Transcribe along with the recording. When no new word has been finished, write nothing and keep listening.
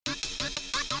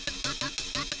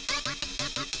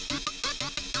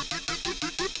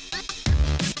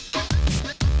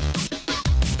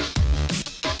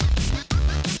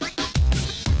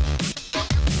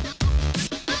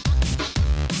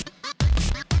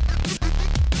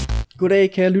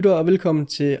Goddag kære lyttere og velkommen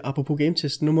til Apropos Game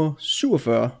Test nummer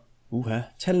 47.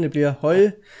 Tallene bliver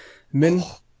høje, men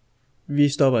vi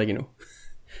stopper ikke endnu.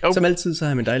 Som altid så har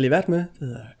jeg min dejlige vært med, det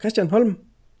hedder Christian Holm.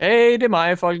 Hey, det er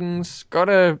mig, folkens. Godt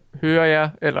at høre jer,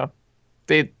 eller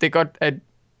det er godt, at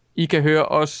I kan høre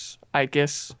os, I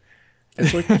guess. Jeg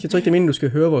tror ikke, det er meningen, du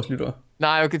skal høre vores lyttere.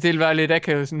 Nej, okay, det vil være lidt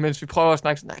akavet, mens vi prøver at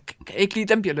snakke. Nej, kan ikke lige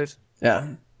dem bliver lidt. Ja.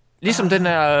 Ligesom den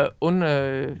her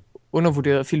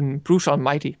undervurderede film, Bruce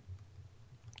Almighty.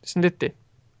 Sådan lidt det.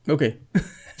 Okay.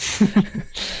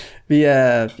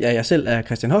 Jeg selv er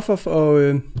Christian Hoffoff,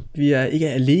 og vi er ikke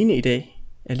alene i dag.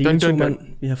 Alene to mand.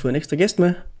 Vi har fået en ekstra gæst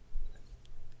med.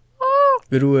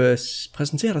 Vil du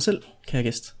præsentere dig selv, kære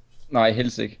gæst? Nej,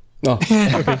 helst ikke. Nå,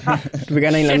 okay. Du vil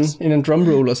gerne have en eller anden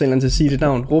drumroll og så en eller anden til at sige dit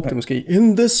navn. Råb det måske.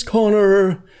 In this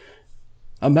corner,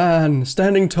 a man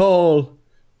standing tall,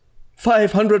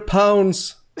 500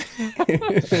 pounds. Okay.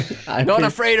 Not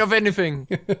afraid of anything.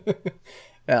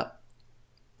 Ja,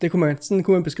 sådan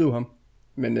kunne man beskrive ham.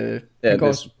 Men han går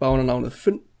også bare under navnet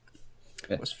Fyn.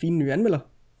 Ja. Vores fine nye anmelder.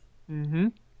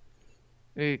 Mhm.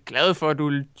 Jeg er glad for, at du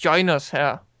vil join os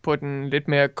her på den lidt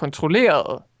mere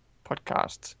kontrollerede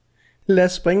podcast. Lad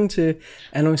os springe til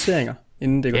annonceringer,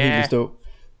 inden det går helt i stå.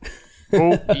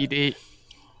 God idé.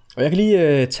 Og jeg kan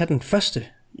lige tage den første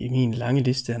i min lange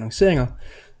liste af annonceringer.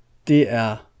 Det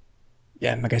er,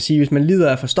 man kan sige, hvis man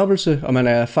lider af forstoppelse, og man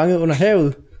er fanget under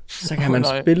havet, så kan man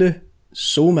spille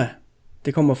Soma.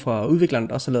 Det kommer fra udvikleren,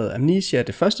 der også har lavet Amnesia,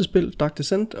 det første spil, Dark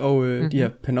Descent, og de her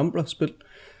Penumbra-spil.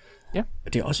 Ja.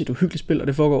 Det er også et uhyggeligt spil, og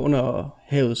det foregår under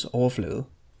havets overflade.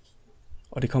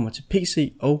 Og det kommer til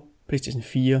PC og PlayStation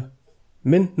 4.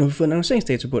 Men nu har vi fået en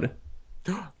annonceringsdato på det.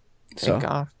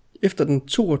 Så efter den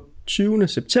 22.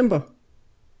 september,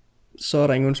 så er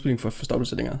der ingen undskyldning for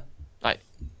forstoppelse længere. Nej.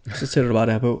 Så sætter du bare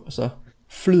det her på, og så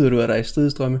flyder du af dig i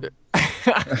stridestrømme.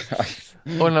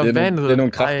 Under vandet. Det er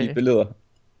nogle kraftige billeder.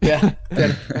 Ja,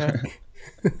 det er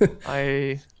det.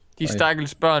 Ej, de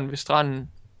stakkels børn ved stranden,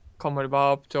 kommer det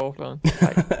bare op til overfladen.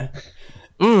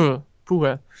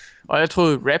 Puha. Og jeg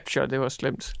troede Rapture, det var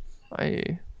slemt. Ej.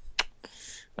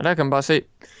 Og der kan man bare se.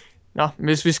 Nå,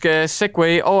 hvis vi skal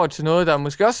segue over til noget, der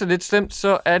måske også er lidt slemt,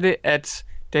 så er det, at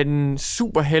den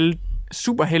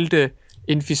superhelte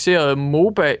inficerede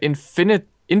MOBA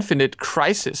Infinite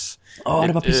Crisis.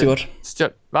 Det var pissegodt.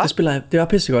 Hvad? Det var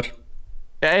pissegodt.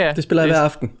 Ja. Det spiller jeg hver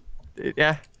aften.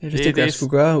 Ja. Jeg vidste ikke, hvad jeg skulle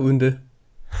gøre uden det.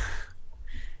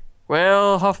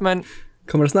 Well, Hoffman.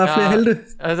 Kommer der snart flere helte?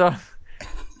 Altså,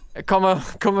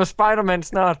 kommer Spider-Man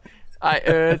snart?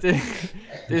 Det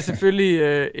er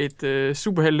selvfølgelig et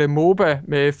superhelte MOBA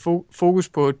med fokus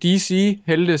på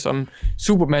DC-helte som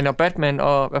Superman og Batman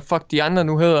og hvad fuck de andre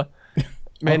nu hedder.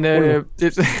 Men,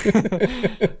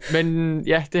 men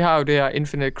ja, det har jo det her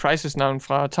Infinite Crisis-navn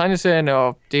fra tegneserien,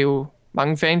 og det er jo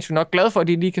mange fans jo nok glade for, at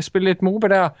de lige kan spille et MOBA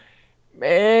der.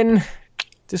 Men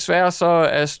desværre så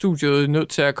er studiet nødt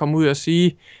til at komme ud og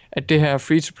sige, at det her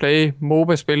free-to-play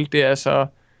MOBA-spil, det altså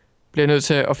bliver nødt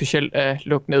til officielt at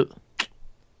lukke ned.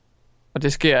 Og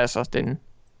det sker altså den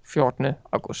 14.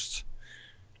 august.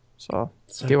 Så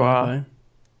det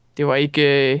var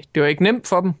ikke nemt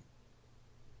for dem.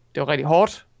 Det var rigtig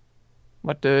hårdt.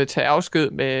 Måtte tage afsked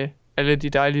med alle de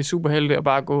dejlige superhelte og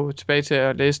bare gå tilbage til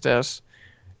at læse deres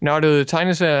nørdede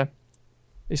tegneserier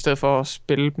i stedet for at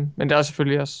spille dem. Men der er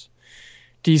selvfølgelig også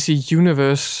DC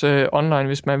Universe online,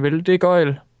 hvis man vil. Det er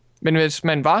gøjl. Men hvis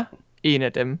man var en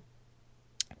af dem,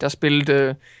 der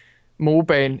spillede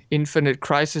MOBA'en Infinite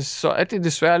Crisis, så er det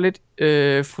desværre lidt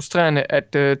frustrerende,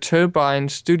 at Turbine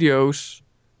Studios,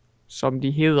 som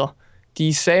de hedder,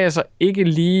 de sagde altså ikke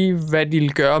lige, hvad de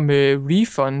vil gøre med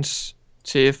refunds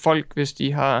til folk, hvis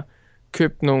de har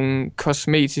købt nogle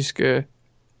kosmetiske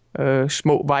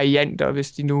små varianter,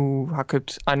 hvis de nu har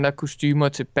købt andre kostymer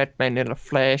til Batman eller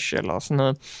Flash eller sådan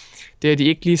noget. Det har de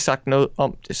ikke lige sagt noget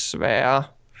om, desværre.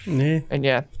 Nej. Men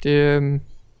ja,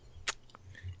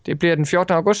 det bliver den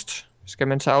 14. august. Skal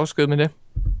man tage afsked med det?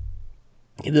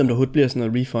 Jeg ved, om der overhovedet bliver sådan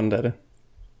noget refund af det.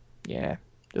 Ja,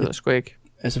 det ved jeg sgu ikke.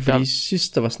 Altså fordi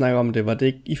sidst der var snak om det, var det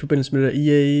ikke i forbindelse med det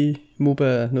der EA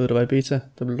MOBA, noget der var i beta,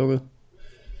 der blev lukket?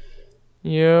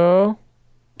 Jo.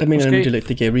 Der mener jeg,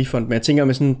 det gav refund, men jeg tænker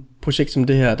med sådan et projekt som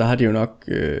det her, der har de jo nok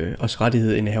også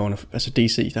rettighed indehaverne, altså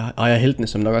DC, der ejer heltene,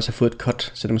 som nok også har fået et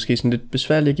cut, så det er måske sådan lidt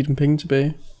besværligt at give dem penge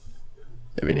tilbage.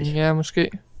 Jeg ved ikke. Ja, måske.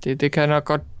 Det kan nok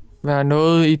godt være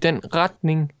noget i den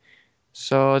retning.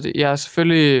 Så jeg er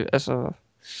selvfølgelig, altså,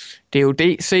 det er jo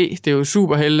DC, det er jo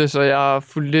superhelte, så jeg har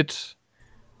fulgt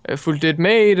lidt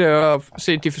med i det, og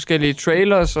set de forskellige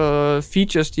trailers og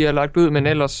features, de har lagt ud, men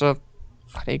ellers så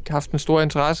har det ikke haft en stor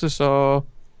interesse, så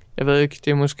jeg ved ikke,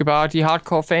 det er måske bare de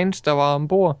hardcore fans, der var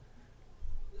ombord.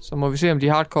 Så må vi se, om de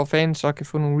hardcore fans så kan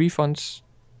få nogle refunds,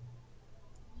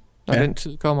 når den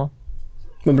tid kommer.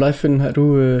 Hvad med dig, Finn? Er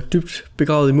du dybt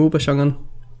begravet i MOBA-genren?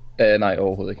 Nej,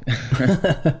 overhovedet ikke.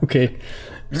 Okay.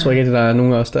 Jeg tror ikke, at der er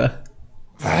nogen af os, der...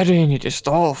 Hvad er det egentlig, det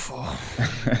står for?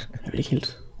 Jeg ved ikke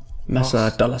helt. Masser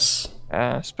af dollars.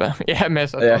 Ja,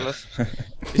 masser af dollars.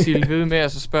 Hvis I vil vide mere,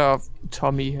 så spørg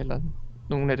Tommy eller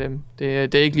nogen af dem.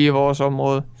 Det er ikke lige vores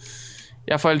område.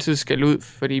 Jeg får altid skæld ud,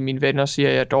 fordi mine venner siger,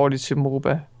 at jeg er dårlig til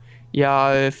MOBA.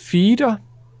 Jeg feeder,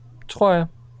 tror jeg.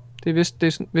 Det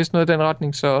er vist noget i den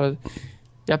retning, så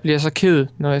jeg bliver så ked,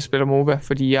 når jeg spiller MOBA,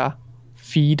 fordi jeg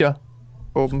feeder,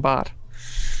 åbenbart.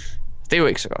 Det er jo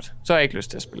ikke så godt. Så har jeg ikke lyst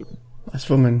til at spille dem. Altså,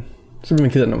 så bliver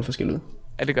man ked af, når man får skæld ud.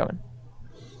 Ja, det gør man.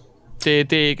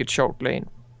 Det er ikke et sjovt plan.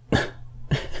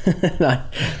 Nej.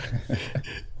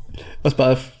 Også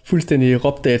bare fuldstændig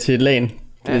råbdag til et LAN.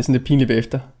 Det er sådan lidt pinligt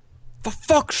bagefter. For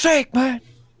fuck's sake, man!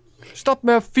 Stop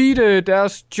med at feede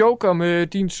deres joker med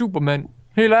din Superman.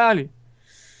 Helt ærligt.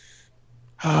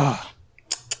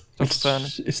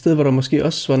 Et sted, hvor der måske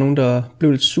også var nogen, der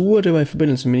blev lidt sure, det var i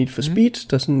forbindelse med Need for Speed,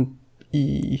 der sådan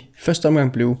i første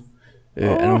omgang blev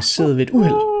annonceret ved et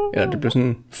uheld. Eller det blev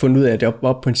sådan fundet ud af, at det var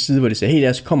op på en side, hvor de sagde, hey,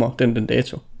 der kommer den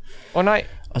dato. Nej.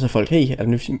 Og så folk, hey, er der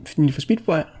Need for Speed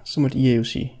på vej? Så må de jo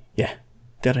sige, ja,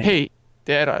 det er der. Hey,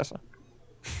 det er der altså.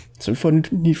 Så vi får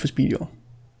et Need for Speed i år.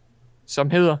 Som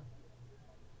hedder?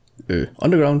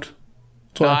 Underground,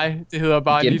 tror jeg. Nej, det hedder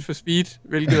bare Need for Speed,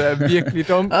 hvilket er virkelig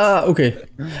dumt. Okay.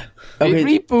 Det er et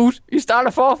reboot. I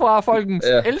starter forfra, folkens.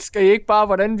 Elsker I ikke bare,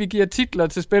 hvordan vi giver titler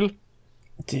til spil?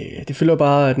 Det følger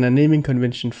bare den her naming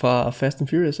convention fra Fast and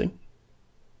Furious, ikke?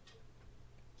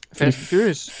 Fast and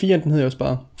Furious? 4, den hedder også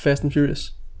bare Fast and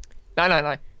Furious.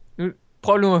 Nej.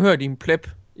 Prøv nu at høre din pleb.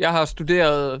 Jeg har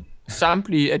studeret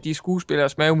samtlige af de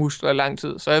skuespilleres mavemuskler i lang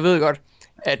tid, så jeg ved godt,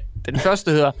 at den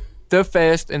første hedder The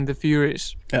Fast and the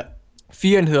Furious. Ja.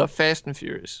 4'eren hedder Fast and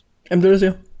Furious. Jamen, det er det,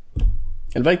 jeg siger.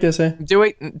 Eller var ikke det, jeg sagde? Det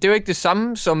er jo ikke det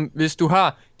samme, som hvis du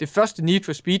har det første Need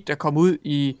for Speed, der kom ud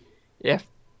i,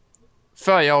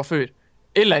 før jeg var født.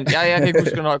 Eller andet. Jeg kan ikke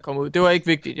huske, når det kom ud. Det var ikke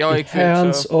vigtigt. Jeg var ikke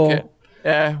født, så...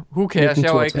 who cares?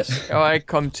 Jeg var ikke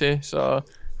kommet til, så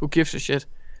who gives a shit.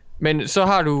 Men så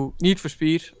har du Need for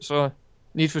Speed, så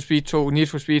Need for Speed 2, Need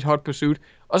for Speed Hot Pursuit,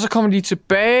 og så kommer de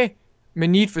tilbage med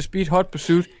Need for Speed Hot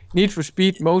Pursuit, Need for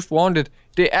Speed Most Wanted.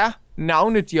 Det er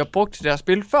navne, de har brugt til deres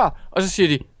spil før, og så siger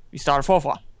de, vi starter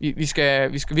forfra. Vi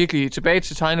skal virkelig tilbage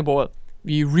til tegnebordet.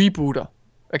 Vi rebooter.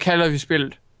 Hvad kalder vi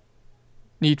spillet?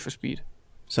 Need for Speed.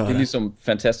 Så, det er ligesom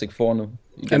Fantastic Four nu.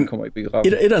 Igen kommer i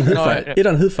biografen.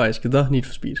 Etteren hed faktisk The Need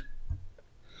for Speed.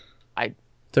 Ej.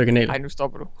 Det er originalt. Ej, nu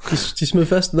stopper du. De smed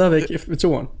først der væk ved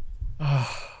toeren.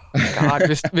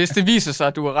 Hvis det viser sig,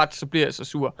 at du er ret, så bliver jeg så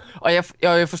sur. Og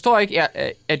jeg forstår ikke,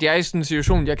 at jeg er i sådan en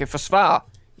situation, jeg kan forsvare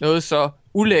noget så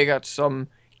ulækkert som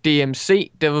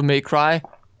DMC, Devil May Cry.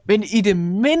 Men i det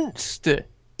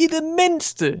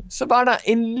mindste, så var der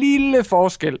en lille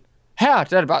forskel. Her,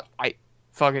 der er det bare,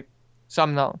 fuck it,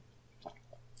 samme navn.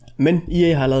 Men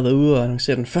EA har allerede været ude og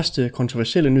annoncere den første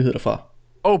kontroversielle nyhed derfra.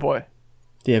 Oh boy.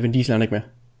 Det er Vin Diesel, han ikke med.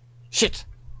 Shit.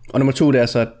 Og nummer 2, det er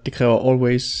så, at det kræver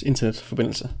always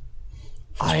internetforbindelse.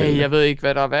 Jeg ved ikke,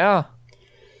 hvad der er værre.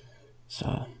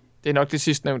 Så... Det er nok det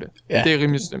sidste nævnte. Ja, det er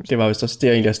rimelig slemt. Det var vist også, det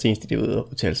er egentlig også det eneste, de er ude og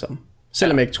udtale sig om.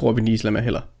 Selvom jeg ikke tror, at Vin Diesel er med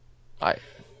heller. Nej.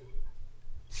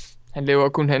 Han lever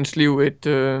kun hans liv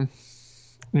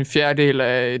en fjerdedel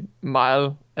af et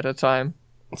mile at a time.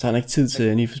 Så han har ikke tid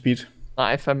til Need for Speed.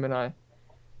 Nej, fandme nej.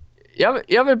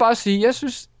 Jeg vil bare sige,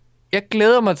 jeg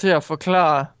glæder mig til at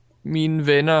forklare mine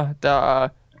venner,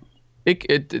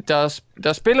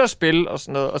 der spiller spil og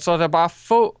sådan noget, og så er der bare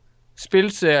få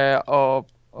spilserier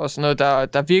og sådan noget,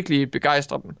 der virkelig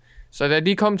begejstrer dem. Så da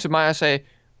de kom til mig og sagde,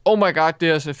 oh my god, det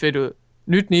er så fedt ud.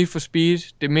 Nyt Need for Speed,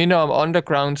 det minder om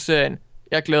Underground-serien.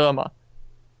 Jeg glæder mig.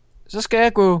 Så skal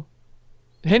jeg gå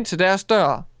hen til deres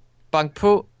dør, banke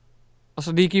på, og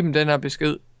så lige give dem den her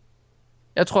besked.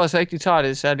 Jeg tror altså ikke, de tager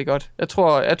det særlig godt. Jeg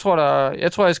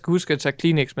tror, jeg skal huske at tage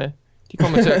Kleenex med. De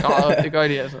kommer til at græde, det gør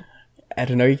de altså. Er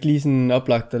det nok ikke lige sådan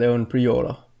oplagt at lave en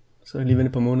pre-order? Så lige vente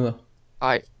et par måneder.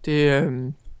 Nej, det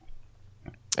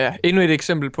er endnu et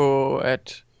eksempel på,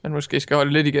 at man måske skal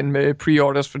holde lidt igen med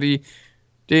pre-orders, fordi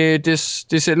det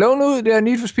ser lovende ud, det er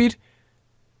Need for Speed,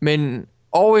 men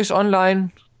always online,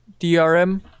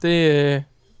 DRM, det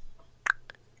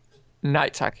nej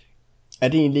tak. Er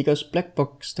det egentlig ikke også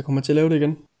Blackbox, der kommer til at lave det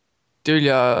igen? Det vil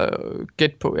jeg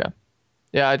gætte på, ja.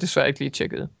 Jeg har desværre ikke lige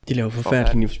tjekket. De laver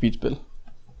forfærdelige Need for Speed-spil.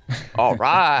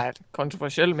 Alright,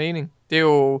 kontroversiel mening.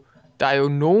 Der er jo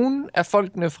nogen af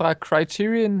folkene fra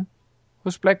Criterion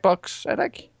hos Blackbox, er der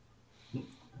ikke?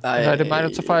 Nej, er det mig, der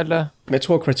tager fejl der? Men jeg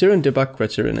tror, Criterion, det er bare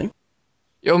Criterion, ikke?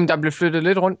 Jo, men der blev flyttet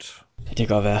lidt rundt. Ja, det kan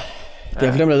godt være. Det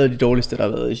er for dem, der har lavet de dårligste, der har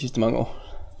været de sidste mange år.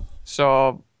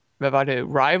 Så, hvad var det?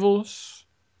 Rivals?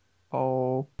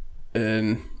 Og...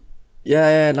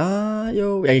 Jeg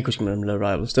kan ikke huske, om de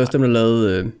lavede Rivals. Det var også dem, der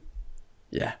lavede...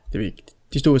 det ved ikke.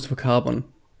 De stod vist for Carbon.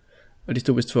 Og de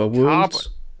stod vist for Worlds.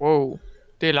 Carbon. Wow,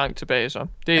 det er langt tilbage så.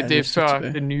 Det er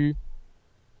før det nye.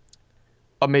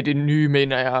 Og med det nye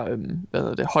mener jeg, hvad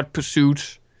hedder det? Hot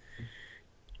Pursuit.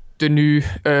 Det nye,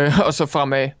 og så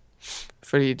fremad.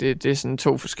 Fordi det er sådan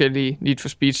 2 forskellige Need for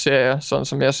Speed-serier, sådan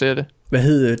som jeg ser det. Hvad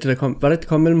hed det, der kom? Var det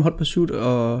kom mellem Hot Pursuit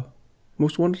og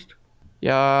Most Wanted?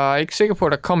 Jeg er ikke sikker på,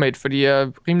 at der kom et, fordi jeg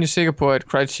er rimelig sikker på, at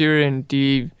Criterion,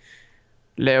 de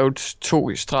lavede 2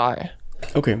 i streg.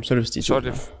 Okay, så er det vist de 2.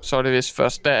 Så er det vist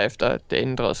først derefter, at det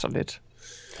ændrede sig lidt.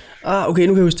 Okay,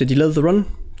 nu kan jeg huske det. De lavede The Run.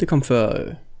 Det kom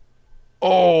før...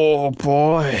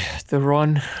 boy, The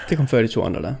Run. Det kom før de 2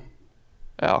 andre der.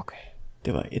 Ja, okay.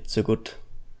 Det var et så godt.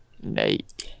 Nej.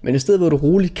 Men i stedet, hvor du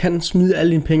roligt kan smide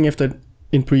alle dine penge efter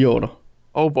en pre-order.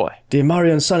 Oh boy. Det er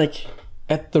Mario & Sonic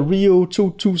at the Rio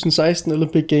 2016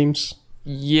 Olympic Games.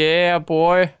 Yeah,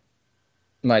 boy.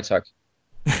 Nej, tak.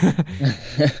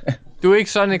 Du er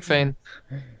ikke Sonic-fan?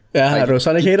 Ja, er du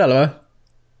Sonic-hater, eller hvad?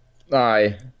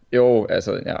 Nej, jo,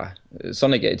 altså, ja.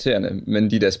 Sonic er irriterende,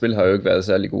 men de der spil har jo ikke været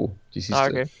særlig gode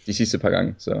de sidste par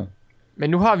gange, så... Men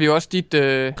nu har vi også dit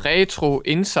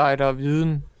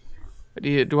retro-insider-viden.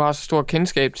 Fordi du har så stor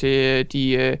kendskab til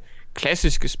de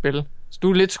klassiske spil. Så du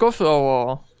er lidt skuffet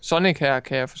over Sonic her,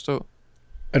 kan jeg forstå.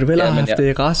 Er du vel haft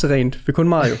det racerent ved kun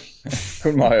Mario?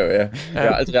 Kun Mario, ja. Jeg har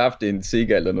aldrig haft en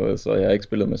Sega eller noget, så jeg har ikke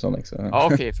spillet med Sonic. Så...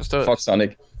 Okay, forstået. Fuck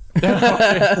Sonic.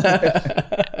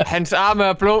 Hans arme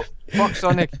er blå. Fuck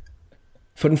Sonic.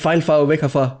 Få den fejlfarve væk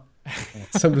herfra,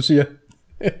 som du siger.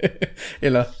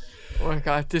 Eller... Oh my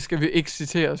god, det skal vi ikke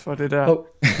citeres for, det der.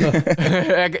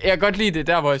 Jeg kan godt lide det,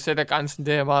 der hvor jeg sætter grænsen,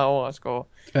 det er jeg meget overrasket over.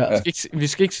 Ja. Vi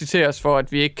skal ikke citeres for,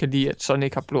 at vi ikke kan lide, at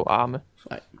Sonic har blå arme.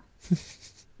 Nej.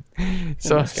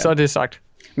 så er det sagt.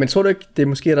 Men tror du ikke, det er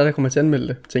måske der kommer til at anmelde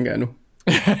det, tænker jeg nu?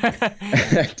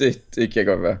 det kan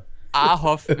godt være.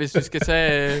 Hoff, hvis vi skal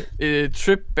tage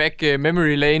trip back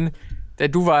memory lane, da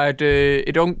du var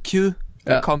et ung kid,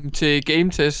 der kom til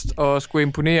game test og skulle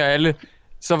imponere alle,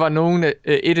 så var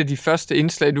et af de første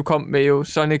indslag, du kom med jo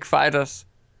Sonic Fighters.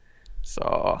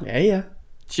 Så... Ja.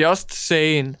 Just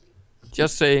saying. Det er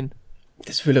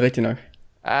selvfølgelig rigtigt nok.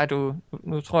 Ja,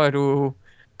 nu tror jeg, du er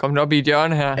kommet op i et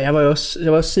hjørne her. Ja, jeg var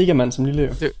også Sega-mand som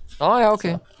lille. Ja,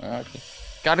 okay.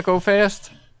 Gotta go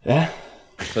fast. Ja.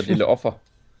 Så et lille offer.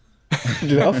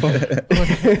 Lille offer?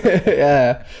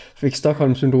 Ja, fik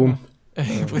Stockholm-syndrom.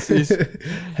 Præcis.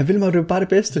 Han ville mig jo bare det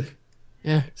bedste.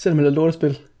 Ja. Selvom han lavede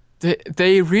lortespil.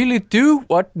 They really do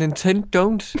what Nintendo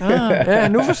don't. Ja,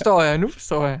 nu forstår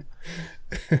jeg.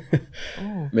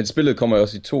 Men spillet kommer jo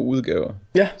også i 2 udgaver.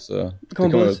 Ja, så det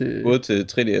kommer både til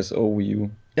 3DS og Wii U.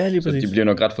 Ja, lige præcis. Så de bliver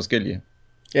nok ret forskellige.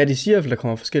 Ja, de siger i hvert fald, der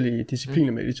kommer forskellige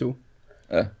discipliner med de 2.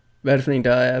 Ja. Hvad er det for en,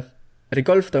 der er... Er det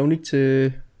golf, der er unikt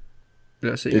til...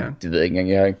 Det ved jeg ikke engang.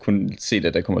 Jeg har kun set,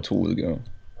 at der kommer 2 udgaver.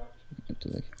 Det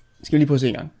ved jeg ikke. Skal vi lige prøve at se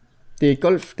en gang. Det er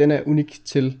golf, den er unik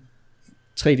til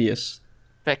 3DS.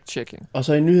 Fact-checking. Og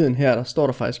så i nyheden her, der står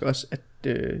der faktisk også, at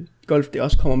golf det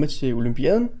også kommer med til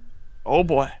Olympiaden. Oh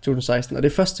boy. 2016, og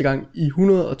det er første gang i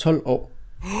 112 år.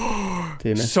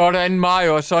 Det er med. Sådan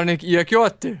Mario og Sonic, I har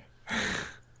gjort det.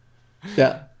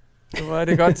 Ja. Nu er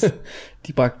det godt.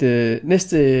 De bragte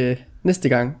næste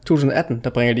gang, 2018, der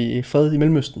bringer de fred i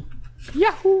Mellemøsten.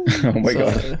 Yahoo! Oh my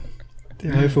god.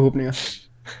 Det har jo forhåbninger.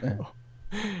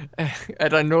 Er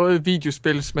der noget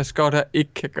videospilsmaskotter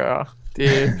ikke kan gøre?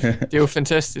 Det er jo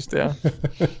fantastisk, det er.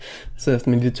 Så er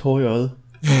sådan en lille tår i øjet.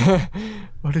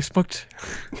 Hvor det er smukt.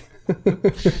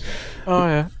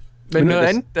 Ja. Men noget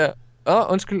andet der...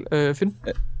 undskyld, Finn.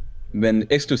 Men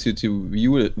eksklusivt til Wii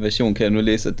U-version kan jeg nu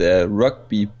læse, at der er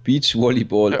rugby, beach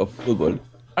volleyball og fodbold.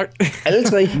 Alle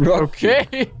 3. Okay.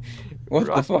 What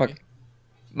the fuck?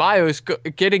 Mario is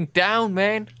getting down,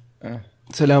 man.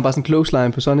 Så laver man bare sådan en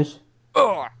clothesline på Sonic.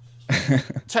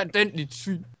 Tag den lidt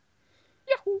svin.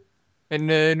 Yahoo. Men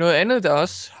noget andet, der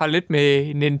også har lidt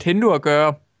med Nintendo at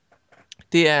gøre,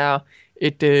 det er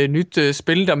et nyt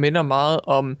spil, der minder meget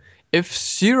om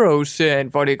F-Zero-serien,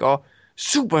 hvor det går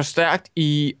super stærkt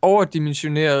i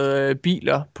overdimensionerede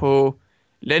biler på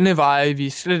landeveje, vi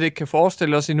slet ikke kan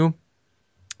forestille os endnu.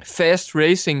 Fast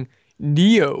Racing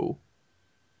Neo,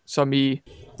 som i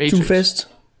Matrix. Too Fast,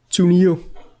 Too Neo.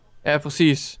 Ja,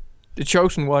 præcis. The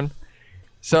Chosen One.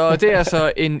 Så det er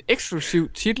altså en eksklusiv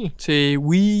titel til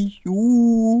Wii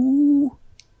U.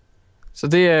 Så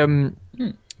det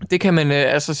det kan man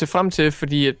altså se frem til,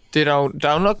 fordi der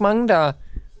er jo nok mange, der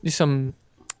ligesom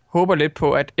håber lidt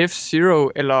på, at F-Zero,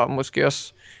 eller måske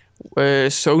også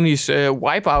Sonys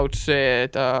Wipeout,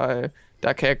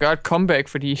 der kan gøre et comeback,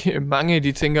 fordi mange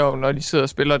de tænker jo, når de sidder og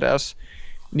spiller deres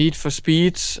Need for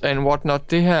Speed and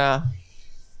whatnot,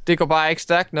 det går bare ikke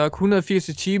stærkt nok. 180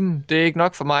 i timen, det er ikke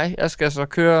nok for mig. Jeg skal så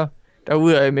køre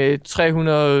derudad med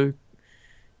 300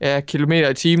 kilometer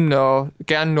i timen og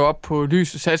gerne nå op på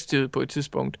lysets hastighed på et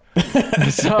tidspunkt.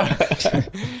 Så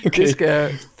okay. Det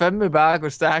skal fandme bare gå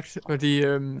stærkt, fordi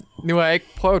nu har jeg ikke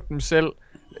prøvet dem selv.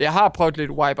 Jeg har prøvet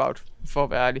lidt Wipeout, for at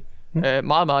være ærlig.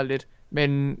 Meget, meget lidt.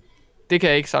 Men det kan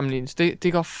jeg ikke sammenlignes.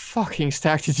 Det går fucking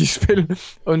stærkt i de spil.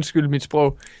 Undskyld mit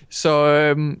sprog.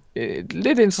 Så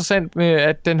lidt interessant med,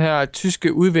 at den her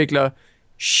tyske udvikler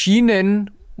Schienen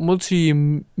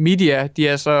Multimedia, de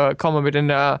altså kommer med den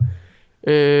der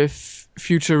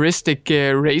futuristic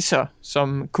racer,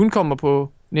 som kun kommer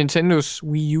på Nintendos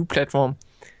Wii U-platform.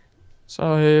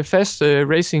 Så fast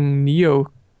Racing Neo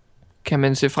kan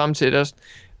man se frem til. Der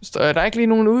er ikke lige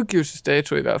nogen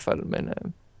udgivelsesdato i hvert fald, men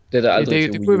det er der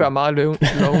aldrig det kunne være meget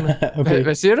lovende. Okay.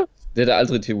 Hvad siger du? Det er der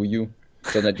aldrig til Wii U.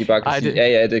 Sådan at de bare kan sige,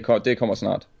 ja, det kommer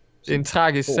snart. Det er en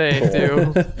tragisk sag, det er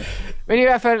jo. Men i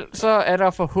hvert fald, så er der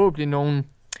forhåbentlig nogle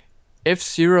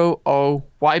F-Zero og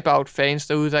Wipeout fans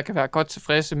derude, der kan være godt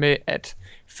tilfredse med, at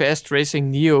Fast Racing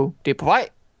Neo, det er på vej.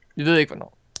 Vi ved ikke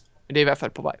hvornår, men det er i hvert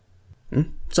fald på vej.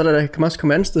 Så der kan man også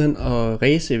komme andet sted hen og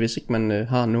race, hvis ikke man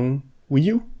har nogen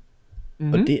Wii U.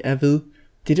 Og det er ved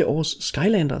dette års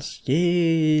Skylanders.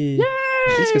 Yay! Jeg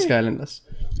elsker Skylanders.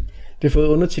 Det har fået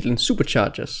undertitlen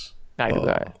Superchargers. Nej, det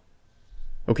gør jeg.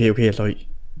 Okay, jeg løg.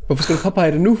 Hvorfor skal du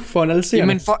påpege det nu foran alle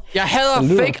seerne? Jamen, jeg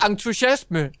hader fake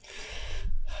entusiasme.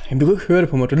 Jamen, du kan ikke høre det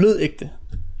på mig. Du lød ikke det.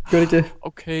 Gør det ikke det?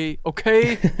 Okay.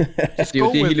 Det er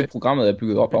jo det, hele programmet er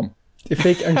bygget op om. Det er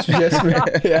fake entusiasme.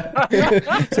 Ja.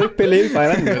 Så ikke pille helt fra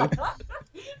hinanden, vel?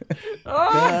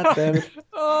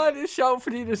 Det er sjovt,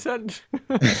 fordi det er sandt.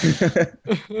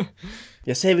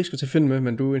 Jeg sagde, at vi ikke skulle til film med,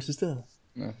 men du insisterede.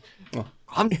 Ja.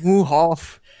 Kom nu,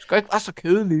 Hoff. Du skal ikke være så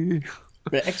kedelig.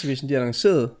 Men Activision, de har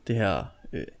annonceret det her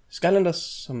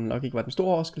Skylanders, som nok ikke var den store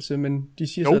overraskelse, men de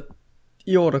siger så, at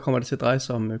i år der kommer det til at dreje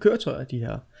sig om køretøjer, de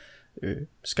her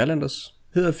Skylanders.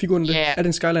 Hedder figuren det? Er det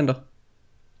en Skylander?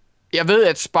 Jeg ved,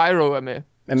 at Spyro er med.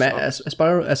 Men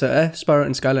er Spyro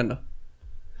en Skylander?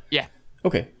 Ja.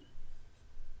 Okay.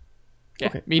 Ja,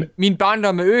 okay. Min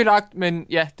barndom er ødelagt, men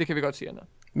ja, det kan vi godt sige.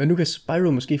 Men nu kan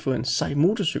Spyro måske få en sej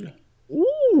motorcykel.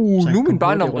 Nu er min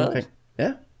barndom reddet.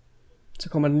 Ja. Så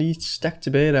kommer den lige stærkt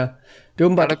tilbage der. Det er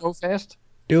åbenbart, der går fast.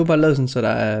 Det er åbenbart lavet sådan, så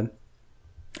der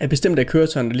er bestemte af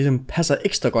køretøjerne, der ligesom passer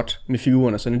ekstra godt med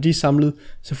figurerne. Så når de er samlet,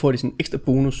 så får de sådan en ekstra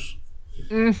bonus.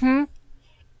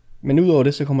 Men udover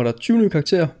det, så kommer der 20 nye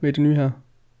karakterer med i det nye her.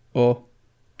 Og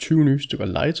 20 nye stykker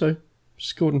legetøj.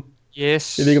 Skriv den.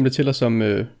 Yes. Jeg ved ikke, om det tæller som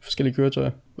forskellige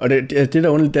køretøjer. Og det der er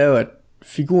underligt, det er jo, at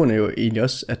figurerne jo egentlig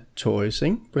også er toys,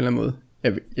 ikke? På en eller anden måde.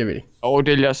 Jeg ved ikke. Det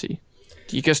vil jeg sige.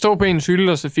 De kan stå på en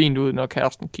hylde og se fint ud, når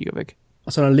kæresten kigger væk.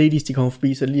 Og så når ladies de kommer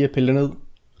forbi, så lige at pille ned.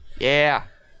 Ja. Yeah.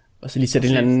 Og så lige sætte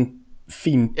en eller anden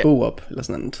fin bog op, eller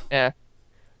sådan noget. Ja.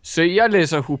 Så jeg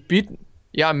læser Hobbiten.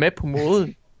 Jeg er med på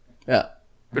moden. Ja.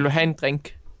 Vil du have en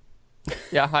drink?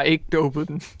 Jeg har ikke dopet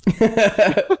den.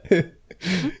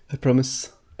 I promise.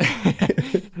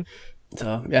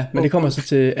 Så ja, men det kommer så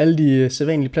til alle de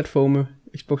sædvanlige platforme.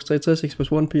 Xbox 360,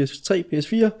 Xbox One, PS3,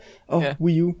 PS4 og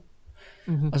Wii U.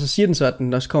 Og så siger den så, at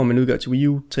den også kommer med en udgave til Wii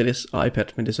U, 3DS og iPad,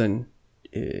 men det er så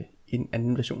en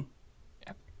anden version,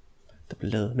 der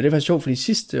blev lavet. Men det er faktisk sjovt, fordi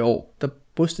sidste år, der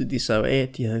brystede de sig jo af,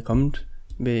 at de havde kommet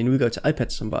med en udgave til iPad,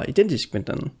 som var identisk med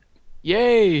den.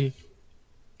 Yay!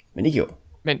 Men ikke i år.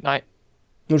 Men nej.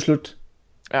 Nu er det slut.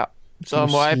 Ja. Så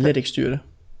må slet ikke styre det.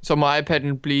 Så må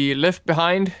iPad'en blive left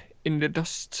behind in the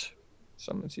dust,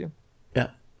 som man siger. Ja.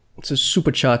 Så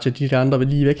supercharger de der andre vil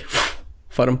lige væk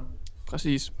for dem.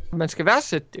 Præcis. Man skal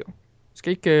værdsætte det jo.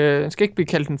 Man skal ikke blive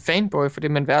kaldt en fanboy for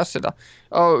det, man værdsætter.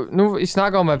 Og nu I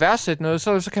snakker om at værdsætte noget,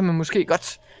 så kan man måske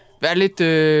godt være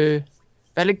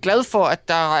lidt glad for, at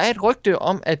der er et rygte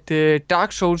om, at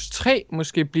Dark Souls 3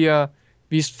 måske bliver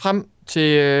vist frem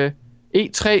til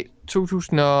E3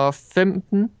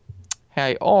 2015 her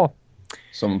i år.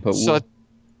 Som et par uger. Så,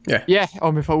 ja,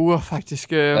 om et par uger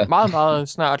faktisk. Meget, meget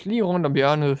snart. Lige rundt om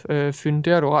hjørnet, Fyn.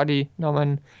 Det er du ret i, når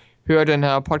man hører den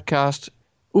her podcast.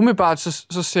 Umiddelbart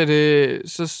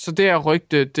så det her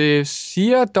rygte, det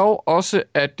siger dog også,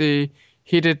 at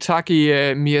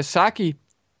Hidetaki Miyazaki,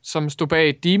 som stod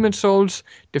bag Demon's Souls,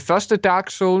 det første Dark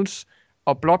Souls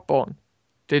og Bloodborne,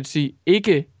 det vil sige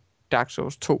ikke Dark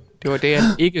Souls 2. Det var det,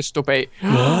 han ikke stod bag.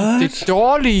 Det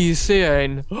dårlige i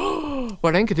serien.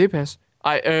 Hvordan kan det passe?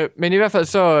 Men i hvert fald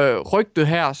så rygtet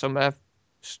her, som er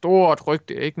stort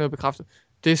rygte, ikke noget bekræftet,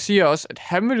 det siger også, at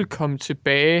han vil komme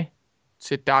tilbage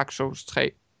til Dark Souls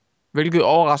 3, hvilket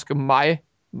overrasker mig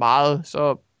meget.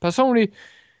 Så personligt,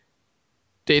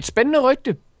 det er et spændende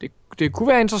rygte. Det kunne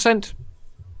være interessant.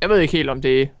 Jeg ved ikke helt, om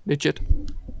det er legit.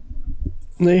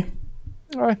 Nej.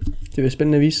 Det bliver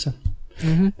spændende at vise sig.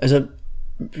 Mm-hmm. Altså,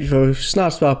 vi får jo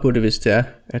snart svar på det, hvis det er,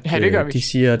 at de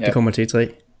siger, at det kommer til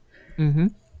E3.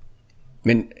 Mm-hmm.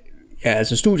 Men ja,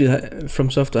 altså studiet From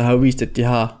Software har jo vist, at de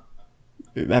har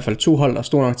i hvert fald 2 hold, der er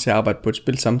store nok til at arbejde på et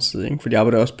spil samtidig, ikke? For de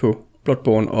arbejder også på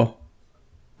Bloodborne og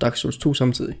Dark Souls 2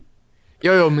 samtidig.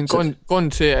 Jo, men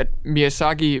grunden til, at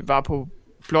Miyazaki var på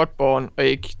Bloodborne og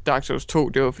ikke Dark Souls 2,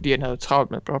 det var fordi, han havde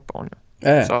travlt med Bloodborne.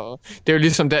 Ja. Så det er jo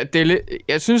ligesom,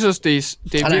 jeg synes også, det er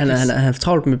virkelig... Han har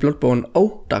travlt med Bloodborne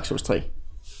og Dark Souls 3.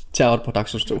 Til at arbejde på Dark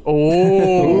Souls 2. Nu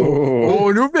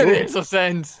bliver det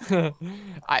interessant.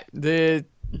 Ej,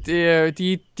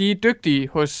 de er dygtige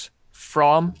hos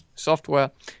From Software.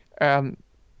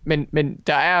 Men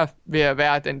der er ved at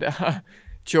være den der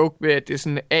joke ved, at det er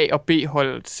sådan A- og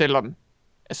B-holdet, selvom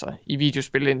altså, i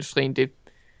videospilindustrien,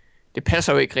 det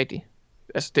passer jo ikke rigtigt.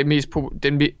 Altså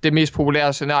det mest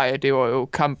populære scenarie, det var jo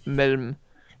kampen mellem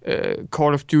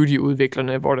Call of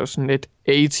Duty-udviklerne, hvor der var sådan et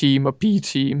A-team og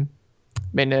B-team.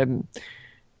 Men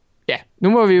ja, nu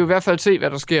må vi jo i hvert fald se, hvad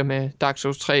der sker med Dark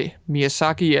Souls 3,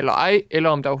 Miyazaki eller ej, eller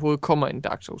om der overhovedet kommer en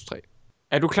Dark Souls 3.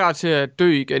 Er du klar til at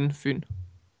dø igen, Fyn?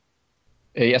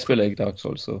 Jeg spiller ikke Dark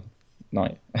Souls, så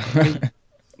nej.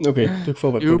 Okay, du er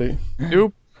forberedt på det.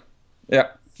 Jo. Ja.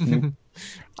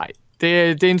 Nej,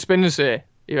 det er en spændende serie,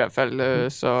 i hvert fald,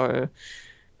 så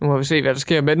nu må vi se, hvad der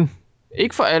sker med den.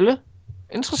 Ikke for alle.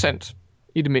 Interessant,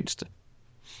 i det mindste.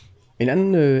 En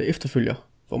anden efterfølger,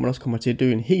 hvor man også kommer til at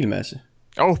dø en hel masse.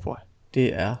 Boy.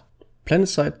 Det er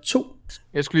PlanetSide 2.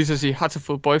 Jeg skulle lige så sige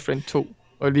Hatoful Boyfriend 2.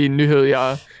 Og lige en nyhed,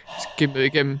 jeg skimmede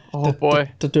igennem. Boy.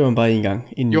 Der dør man bare en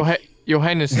gang.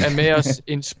 Johannes er med os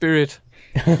in spirit.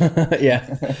 Ja.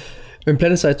 Men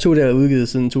PlanetSide 2, der er udgivet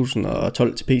siden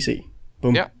 2012 til PC.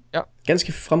 Boom. Ja.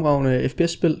 Ganske fremragende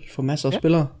FPS-spil for masser af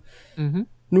spillere. Mm-hmm.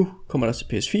 Nu kommer der til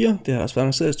PS4. Det har også været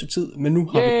annonceret et stykke tid. Men nu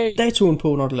har vi datoen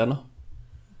på, når det lander.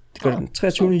 Det gør den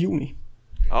 23. juni.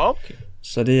 Okay.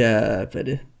 Så det er, hvad er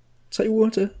det? 3 uger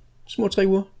til? Små 3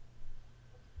 uger.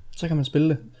 Så kan man spille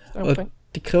det. Okay. Og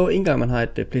det kræver ikke engang, man har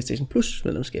et PlayStation Plus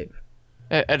medlemskab.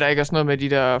 Er der ikke også noget med de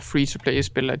der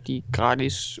free-to-play-spil, at de er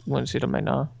gratis, uanset om man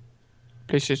har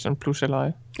PlayStation Plus eller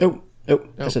ej? Jo.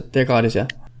 Altså det er gratis, ja.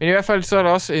 Men i hvert fald så er der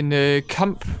også en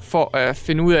kamp for at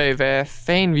finde ud af, hvad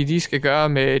fanden vi lige skal gøre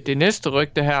med det næste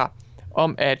rygte her,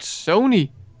 om at Sony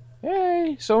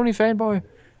fanboy,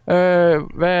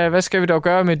 hvad skal vi dog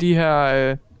gøre med de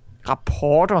her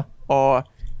rapporter og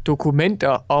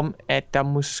dokumenter om, at der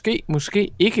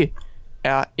måske ikke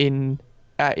er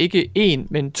ikke en,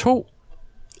 men 2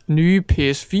 nye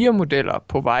PS4-modeller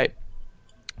på vej,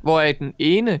 hvoraf den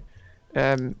ene,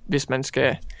 hvis man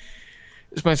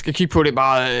skal kigge på det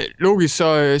meget logisk,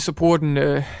 så bruger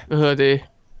den,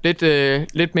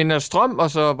 lidt mindre strøm,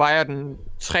 og så vejer den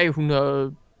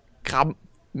 300 gram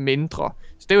mindre.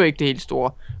 Så det er jo ikke det helt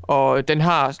store. Og den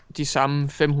har de samme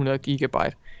 500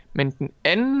 gigabyte. Men den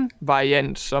anden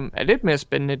variant, som er lidt mere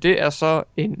spændende, det er så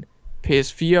en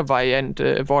PS4-variant,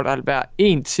 hvor der vil være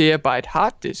 1 terabyte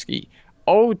harddisk i,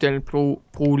 og den vil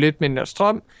bruge lidt mindre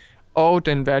strøm, og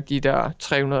den vil være de der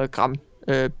 300 gram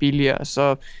billigere.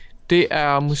 Så det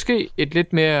er måske et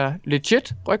lidt mere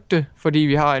legit rygte, fordi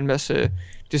vi har en masse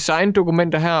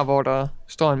designdokumenter her, hvor der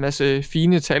står en masse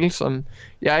fine tal, som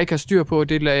jeg ikke har styr på.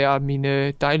 Det lader jeg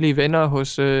mine dejlige venner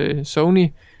hos Sony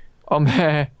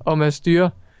om at styre.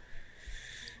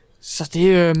 Så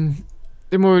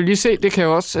det må vi lige se. Det kan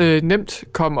jo også nemt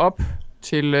komme op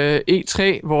til E3,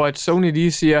 hvor at Sony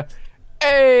lige siger,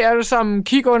 hey, alle sammen,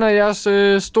 kig under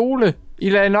jeres stole. I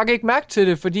lader nok ikke mærke til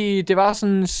det, fordi det var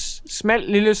sådan en smal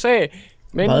lille sag.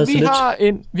 Men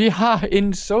vi har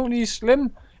en Sony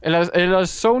Slim, eller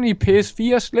Sony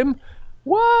PS4 Slim.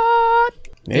 What?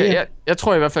 Ja. Jeg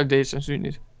tror i hvert fald, det er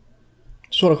sandsynligt.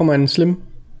 Så der kommer en Slim?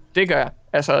 Det gør jeg.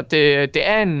 Altså, det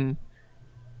er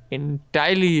en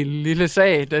dejlig lille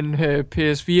sag, den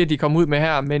PS4, de kom ud med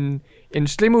her, men en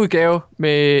Slim udgave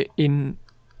med en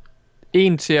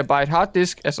 1 terabyte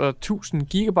harddisk, altså 1000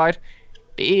 gigabyte,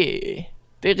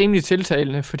 det er rimelig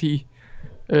tiltalende, fordi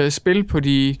spil på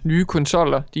de nye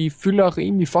konsoller, de fylder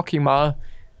rimelig fucking meget.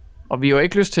 Og vi har jo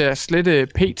ikke lyst til at slette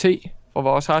PT for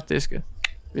vores harddiske,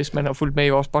 hvis man har fulgt med i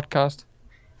vores podcast.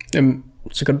 Jamen,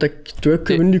 så kan du ikke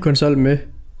købe en ny konsol med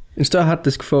en større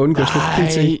harddisk for at undgå at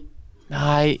slette PT?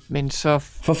 Nej, men så...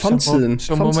 For fremtiden.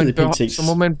 Så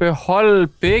må man beholde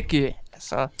begge.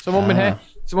 så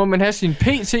må man have sin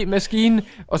PC-maskine,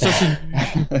 og så sin...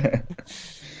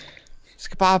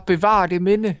 skal bare bevare det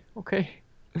minde, okay?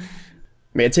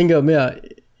 Men jeg tænker jo mere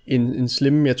en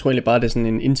Slim, jeg tror egentlig bare, det er sådan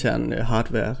en intern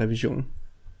hardware-revision.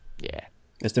 Ja. Yeah.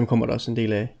 Altså dem kommer der også en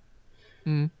del af.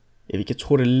 Jeg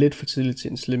tror det er lidt for tidligt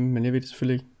til en Slim, men jeg ved det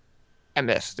selvfølgelig ikke. Jamen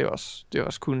altså, det er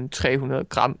også kun 300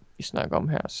 gram, vi snakker om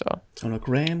her, så... 300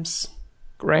 grams.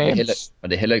 Og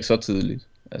det er heller ikke så tidligt,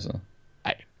 altså.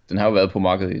 Nej. Den har jo været på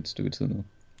markedet i et stykke tid nu.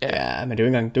 Ja, men det er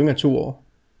jo ikke engang 2 år.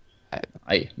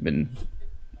 Nej, men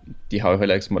de har jo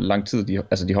heller ikke så lang tid,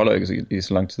 de holder jo ikke i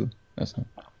så lang tid, altså.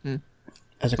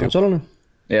 Altså konsollerne?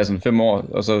 Ja, sådan 5 år,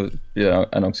 og så bliver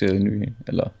annonceret en ny,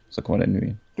 eller så kommer der en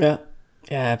ny. Ja,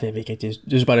 jeg ved ikke,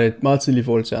 det er bare, det er meget tidligt i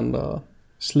forhold til andre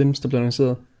Slims, der bliver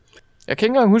annonceret. Jeg kan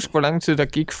ikke engang huske, hvor lang tid der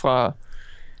gik fra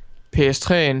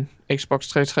PS3'en, Xbox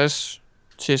 360,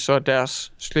 til så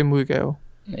deres Slim-udgave.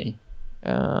 Nej.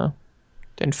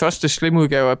 Den første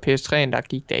Slim-udgave af PS3'en, der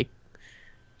gik der ikke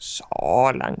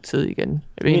så lang tid igen.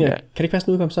 Kan det ikke passe,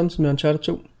 den udkom samtidig med Uncharted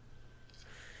 2?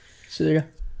 Cirka?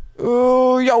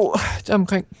 Jo, det er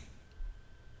omkring.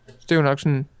 Det er jo nok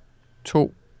sådan 2-3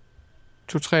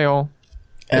 år.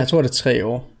 Ja, jeg tror det er 3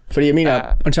 år. Fordi jeg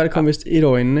mener, Uncharted kom vist 1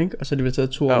 år inden, ikke? Og så er det blevet taget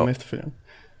 2 år efterfølgende.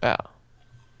 Ja,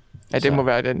 det må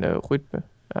være den rytme.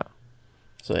 Ja.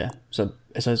 Så ja, så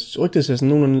altså rygtet ser sådan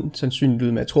nogenlunde sandsynligt ud,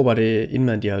 men jeg tror bare det er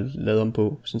indmaden de har lavet om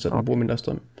på, sådan så den bruger mindre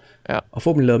strøm. Ja. Og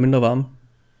forhåbentlig lavet mindre varme.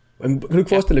 Kan du ikke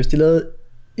forestille dig, hvis de lavede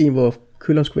en, hvor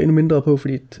køleren skulle være endnu mindre på,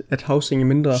 fordi at housing er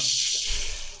mindre?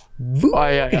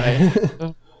 Ej.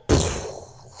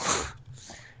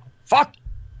 Fuck!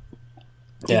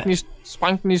 Ja.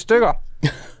 Sprang den i stykker.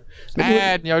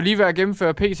 Ja, den er jo lige ved at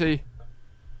gennemføre PC.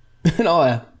 Nå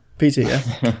ja, PC,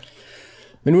 ja.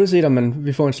 Men uanset om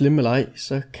vi får en Slim eller ej,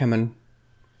 så kan man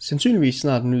sandsynligvis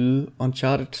snart nyde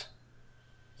Uncharted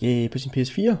på sin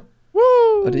PS4.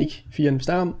 Woo! Og det er ikke 4'eren, vi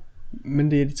snakker om,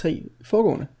 men det er de 3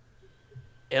 foregående.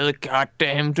 El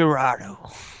goddamn Dorado.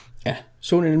 Ja,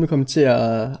 Sony er nemlig kommet til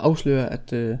at afsløre,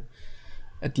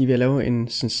 at de vil lave en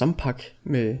sådan sampak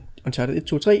med Uncharted 1,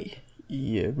 2, 3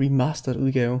 i remastered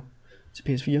udgave til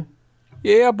PS4.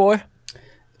 Yeah, boy.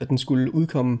 At den skulle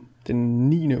udkomme den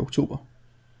 9. oktober.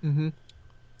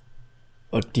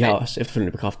 Og de har også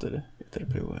efterfølgende bekræftet det, efter det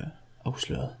blev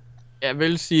afsløret. Jeg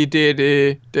vil sige, det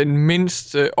er den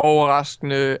mindst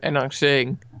overraskende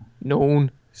annoncering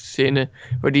nogensinde.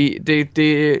 Fordi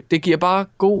det giver bare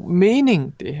god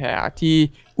mening, det her. De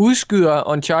udskyder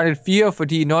Uncharted 4,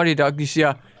 fordi Naughty Dog, de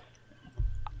siger,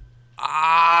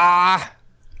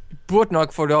 vi burde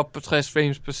nok få det op på 60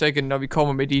 frames per second, når vi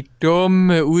kommer med de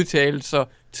dumme udtalelser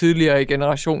tidligere i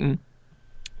generationen.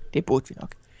 Det burde vi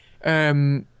nok.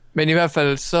 Men i hvert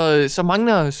fald, så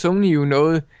mangler Sony jo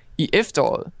noget i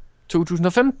efteråret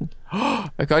 2015.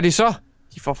 Hvad gør de så?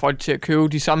 De får folk til at købe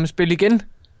de samme spil igen.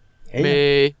 Ja.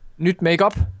 Med nyt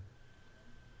makeup.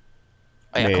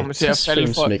 Og jeg kommer til at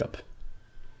falde for... Makeup.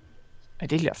 Ja,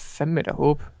 det er jeg fandme da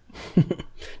håbe.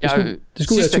 Det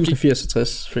skulle være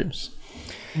 1080 frames.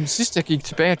 Sidst jeg gik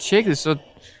tilbage og tjekkede, så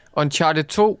Uncharted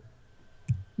 2,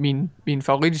 min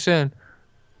favorit i serien,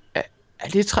 er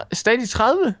det stadig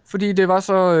 30, fordi det var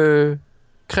så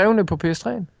krævende på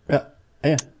PS3'en.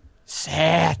 Ja.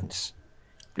 Satans.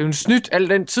 Blev en snydt al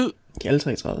den tid. De er alle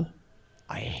 33.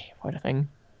 Ej, hvor er det ringe.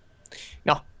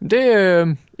 Nå,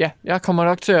 det, jeg kommer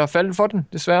nok til at falde for den,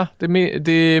 desværre.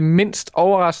 Det mindst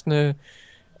overraskende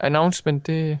announcement,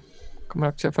 det kommer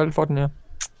nok til at falde for den her.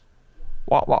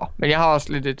 Wow. Men jeg har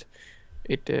også lidt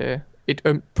et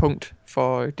ømt punkt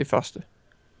for det første.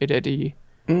 Et af de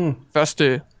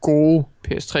første gode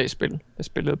PS3-spil, jeg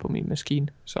spillede på min maskine.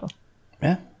 Så.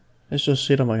 Ja, jeg synes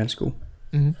det var ganske god.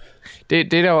 Mm-hmm.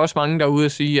 Det er der også mange der er ude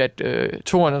at sige, at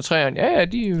 2'eren og 3'eren, ja,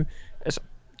 de... Altså,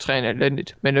 3'eren er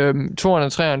elendigt, men 2'eren og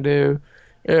 3'eren, det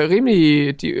er jo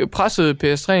rimelig... De pressede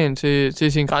PS3'en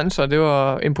til sine grænser, det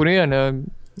var imponerende,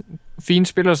 fine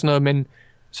spil og sådan noget, men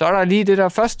så er der lige det der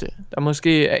første, der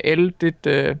måske er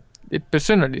lidt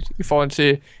besynderligt i forhold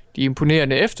til de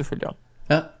imponerende efterfølgere.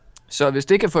 Ja. Så hvis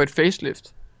det kan få et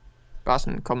facelift, bare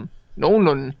sådan komme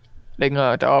nogenlunde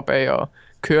længere deroppe af og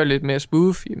køre lidt mere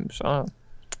smooth, så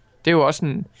det er jo også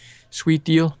en sweet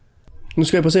deal. Nu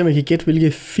skal jeg prøve at se, om jeg kan gætte,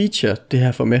 hvilke feature det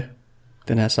her får med,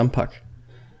 den her sampak.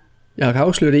 Jeg kan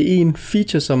afsløre, det er en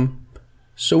feature, som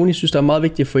Sony synes, der er meget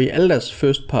vigtigt at få i alle deres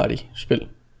first party spil.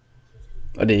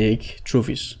 Og det er ikke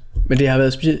trophies. Men det har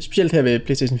været specielt her ved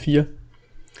PlayStation 4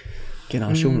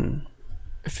 generationen.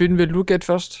 Finn, vil du gætte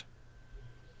først?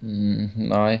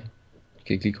 Nej, jeg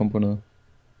kan ikke lige komme på noget.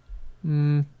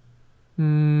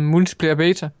 Multiplayer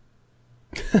beta.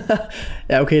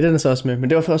 Ja, okay, den er så også med. Men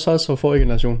det var så også for forrige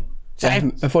generation. Ja,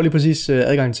 man får lige præcis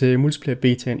adgang til multiplayer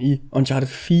betaen i Uncharted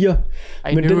 4.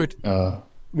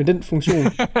 Men den funktion,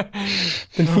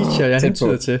 den feature, jeg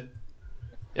hentyder til,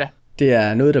 det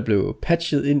er noget, der blev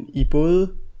patchet ind i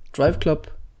både Drive Club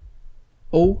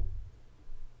og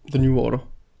The New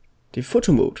Order. Det er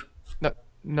photo mode.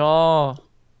 Nå.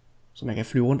 Så man kan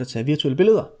flyve rundt og tage virtuelle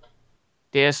billeder.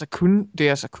 Det er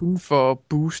altså kun for at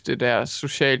booste deres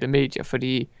sociale medier,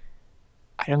 fordi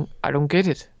I don't get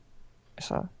it.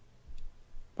 Altså,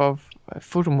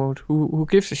 photo mode, who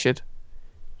gives a shit?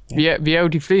 Ja. Vi er jo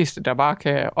de fleste, der bare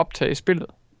kan optage spillet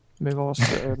med vores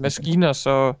maskiner,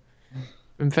 så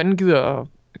hvem fanden gider at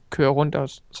køre rundt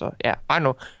os? Så ja, I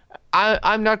know.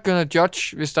 I'm not gonna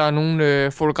judge, hvis der er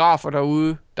nogle fotografer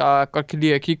derude, der godt kan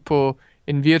lide at kigge på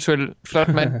en virtuel flot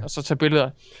mand, og så tage billeder.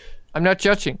 I'm not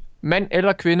judging. Mand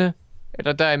eller kvinde,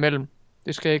 eller derimellem.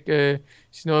 Det skal jeg ikke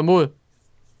sige noget imod.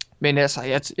 Men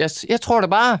altså, jeg tror da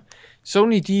bare,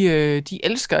 Sony, de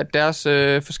elsker, at deres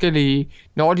forskellige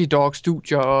Naughty Dog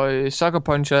studier og Sucker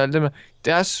Punch og alt det med,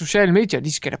 deres sociale medier,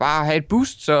 de skal da bare have et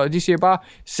boost, så de siger bare,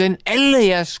 send alle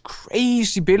jeres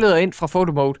crazy billeder ind fra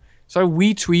photo mode, så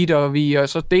retweeter vi, og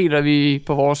så deler vi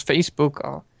på vores Facebook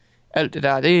og alt det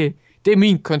der. Det er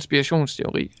min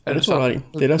konspirationsteori. Ja, det tror jeg.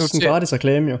 Det er da sådan en gratis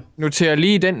reklame, jo. Noterer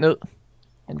lige den ned.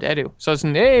 Jamen, det er det jo. Så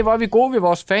sådan, hey, hvor er vi gode ved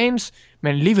vores fans,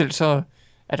 men alligevel så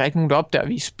er der ikke nogen, der opdager, at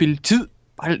vi spiller tid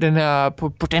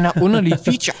på den her underlige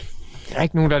feature. Der er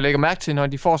ikke nogen, der lægger mærke til, når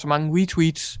de får så mange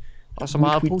retweets og så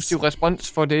meget positiv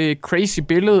respons for det crazy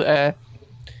billede af,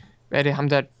 hvad er det, ham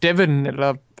der, Devin,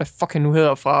 eller hvad fuck han nu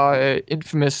hedder, fra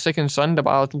Infamous Second Son, der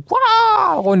bare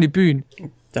rundt i byen.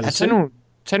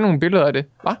 Tag nogle billeder af det.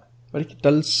 Hvad? Var det ikke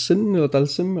Dalsim eller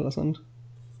Dalsim eller sådan?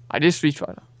 Nej, det er Street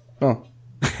Fighter. Nå.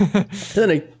 Hedder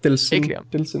det ikke Dalsim?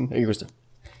 Dalsim, jeg kan huske det.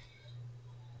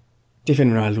 Det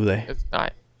finder vi aldrig ud af. Nej.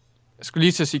 Jeg skulle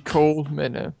lige til at sige Cole,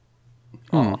 men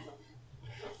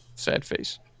sad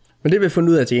face. Men det vi har fundet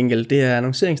ud af til gengæld, det er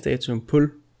annonceringsdatoen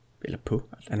på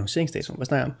annonceringsdatoen, hvad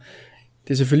snakker jeg om?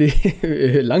 Det er selvfølgelig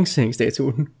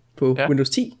lanceringsdatoen på Windows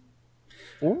 10.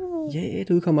 Ja, det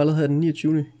udkommer allerede den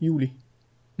 29. juli.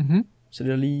 Mm-hmm. Så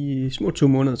det er lige små 2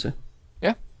 måneder til.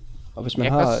 Ja. Og hvis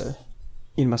man har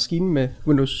en maskine med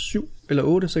Windows 7 eller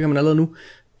 8, så kan man allerede nu,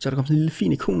 så er der kommet sådan en lille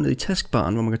fin ikon ned i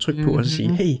taskbaren, hvor man kan trykke på og så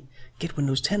sige, hey, get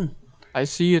Windows 10. I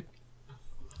see it.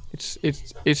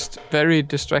 It's very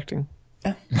distracting.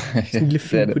 Ja, sådan en lille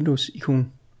fin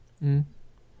Windows-ikon.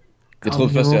 Jeg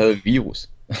troede først, jeg havde et virus.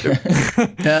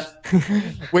 Ja.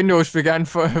 Windows vil gerne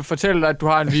fortælle dig, at du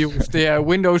har en virus. Det er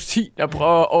Windows 10, der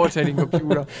prøver at overtage din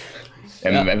computer.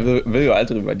 Jamen, man ved jo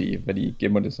aldrig, hvad de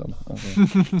gemmer det som. Altså.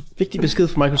 Vigtig besked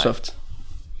fra Microsoft.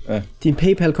 Ja. Din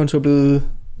PayPal-konto er blevet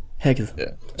hacket. Ja.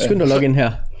 Skynd dig at logge ind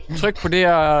her. Tryk på det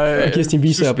her... og giv os din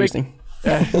visa-oplysning.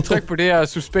 Ja, tryk på det her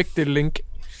suspekte link.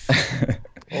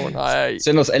 Nej.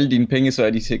 Send os alle dine penge, så er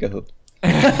de i sikkerhed.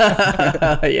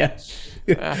 Ja.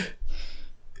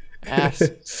 Ja,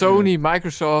 Sony,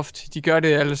 Microsoft, de gør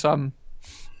det alle sammen.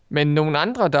 Men nogle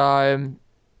andre, der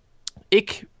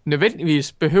ikke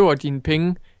nødvendigvis behøver dine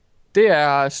penge, det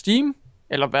er Steam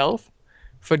eller Valve.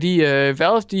 Fordi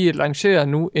Valve, de lancerer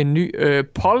nu en ny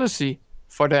policy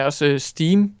for deres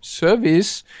Steam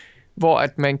service, hvor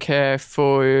at man kan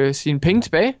få sine penge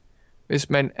tilbage, hvis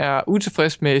man er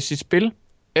utilfreds med sit spil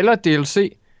eller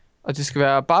DLC. Og det skal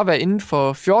bare være inden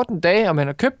for 14 dage, og man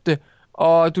har købt det,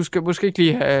 og du skal måske ikke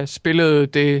lige have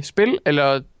spillet det spil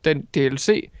eller den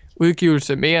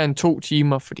DLC-udgivelse mere end 2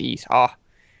 timer, fordi så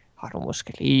har du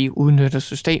måske lige udnyttet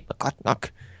systemet godt nok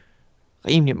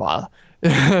rimelig meget.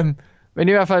 Men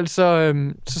i hvert fald så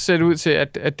ser det ud til,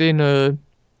 at det er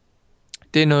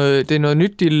noget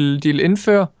nyt, de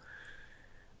indfører.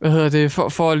 Hvad hedder det?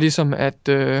 For ligesom at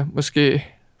måske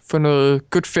få noget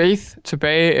good faith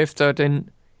tilbage efter den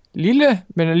lille,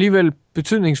 men alligevel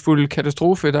betydningsfulde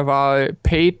katastrofe, der var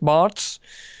paid March.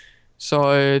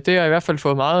 Så det har i hvert fald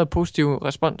fået meget positiv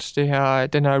respons, den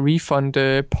her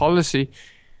refund policy.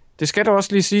 Det skal da også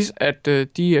lige siges, at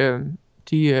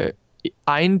de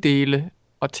ejendele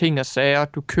og ting og sager,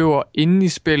 du køber inde i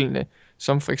spillene,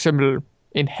 som for eksempel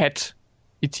en hat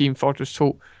i Team Fortress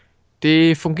 2,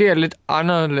 det fungerer lidt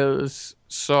anderledes.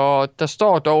 Så der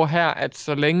står dog her, at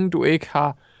så længe du ikke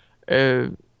har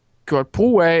gjort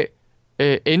brug af,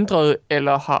 ændret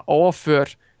eller har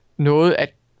overført noget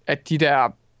af de der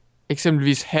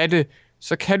eksempelvis hatte,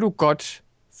 så kan du godt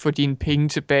få dine penge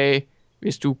tilbage,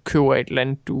 hvis du køber et eller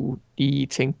andet, du lige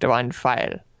tænkte, der var en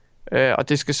fejl. Og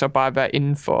det skal så bare være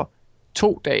inden for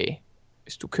 2 dage,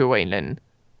 hvis du køber en eller anden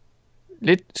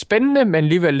lidt spændende, men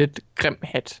alligevel lidt grim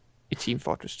hat i Team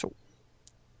Fortress 2.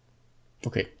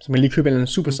 Okay, så man lige køber en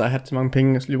super sej hat til mange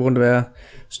penge, og så lige rundt at være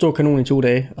stor kanon i 2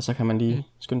 dage, og så kan man lige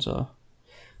skynde sig at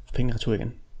få pengene retur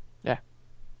igen. Ja,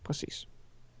 præcis.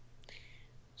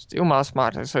 Så det er jo meget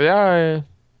smart. Altså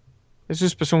jeg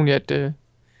synes personligt,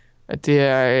 at det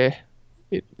er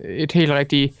et helt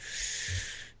rigtigt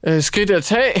skridt at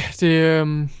tage.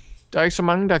 Der er ikke så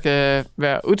mange, der kan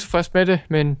være utilfreds med det,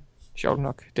 men sjovt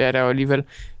nok, det er der jo alligevel.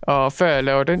 Og før jeg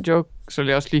laver den joke, så vil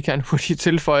jeg også lige gerne hurtigt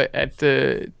tilføje, at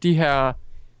de her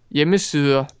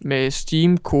hjemmesider med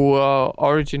Steam-koder,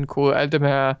 Origin-koder, alt dem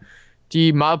her, de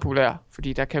er meget populære,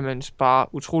 fordi der kan man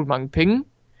spare utrolig mange penge.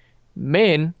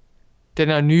 Men den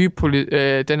her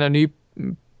nye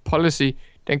policy,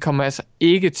 den kommer altså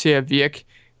ikke til at virke,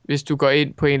 hvis du går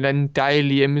ind på en eller anden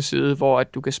dejlig hjemmeside, hvor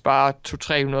at du kan spare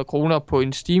 200-300 kroner på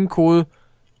en Steam-kode.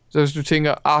 Så hvis du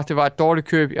tænker, det var et dårligt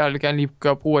køb, jeg vil gerne lige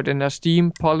gøre brug af den her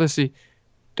Steam-policy,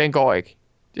 den går ikke.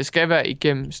 Det skal være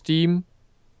igennem Steam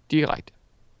direkte.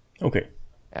 Okay.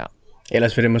 Ja.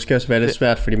 Ellers vil det måske også være lidt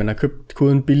svært, fordi man har købt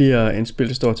koden billigere end spil,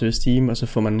 der står til Steam, og så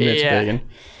får man mere tilbage igen.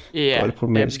 Ja, det er lidt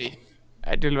problematisk.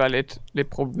 Ja, det vil være lidt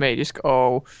problematisk,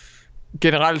 og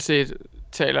generelt set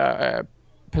taler af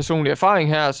personlig erfaring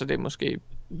her, så det er måske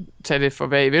tage det for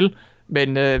hvad I vil,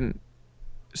 men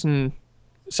sådan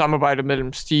samarbejde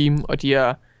mellem Steam og de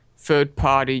her third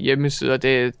party hjemmesider,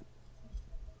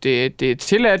 det er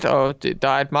tilladt, og der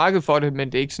er et marked for det,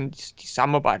 men det er ikke sådan, de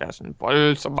samarbejder sådan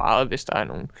voldsomt meget, hvis der er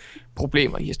nogle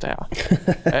problemer i det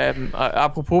her. Og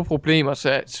apropos problemer,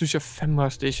 så synes jeg fandme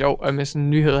også, det er sjovt, at med sådan en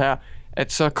nyhed her,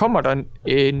 at så kommer der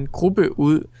en gruppe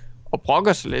ud og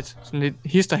brokker sig lidt, sådan lidt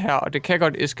hister her, og det kan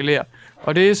godt eskalere.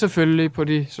 Og det er selvfølgelig på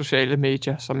de sociale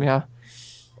medier, som jeg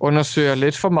undersøger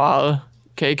lidt for meget.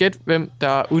 Kan I gætte, hvem der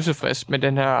er utilfreds med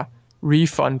den her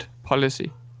refund policy?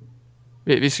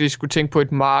 Hvis vi skulle tænke på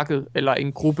et marked eller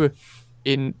en gruppe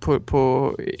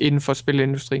inden for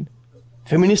spilindustrien.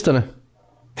 Feministerne.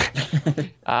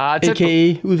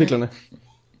 A.k.a. udviklerne.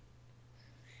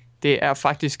 Det er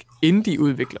faktisk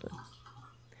indie-udviklerne.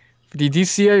 Fordi de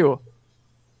siger jo,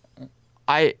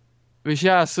 hvis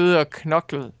jeg har siddet og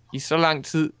knoklet i så lang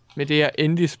tid med det her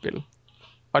indie-spil,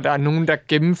 og der er nogen, der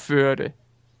gennemfører det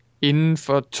inden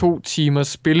for 2 timers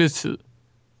spilletid,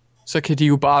 så kan de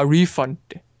jo bare refund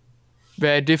det.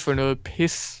 Hvad er det for noget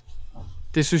pis?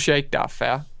 Det synes jeg ikke, der er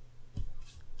fair.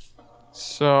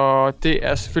 Så det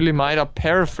er selvfølgelig mig, der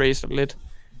paraphraser lidt.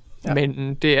 Ja.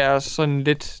 Men det er sådan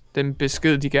lidt den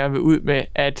besked, de gerne vil ud med,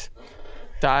 at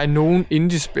der er nogle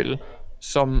indie-spil,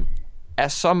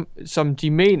 som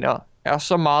de mener er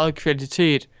så meget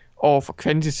kvalitet over for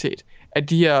kvantitet, at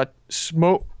de her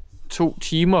små 2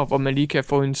 timer, hvor man lige kan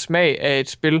få en smag af et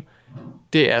spil,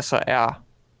 det altså er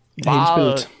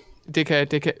meget,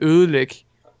 det kan ødelægge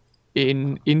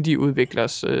en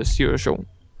indie-udviklers situation.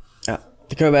 Ja,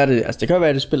 det kan jo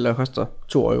være det spil, der koster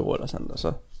 2 euro eller sådan, og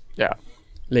så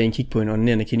lad en kigge på en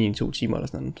ordinerende kanin i 2 timer eller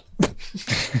sådan noget.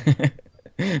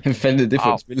 Hvad fanden er det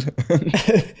for et spil?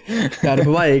 Ja, det er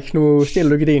på vej ikke. Nu stjæler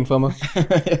du ikke ideen for mig.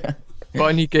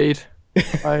 Bunny Gate.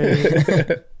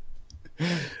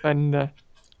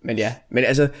 Men ja, men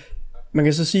altså, man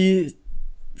kan så sige,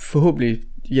 forhåbentlig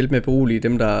hjælpe med at berolige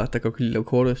dem, der godt kan lave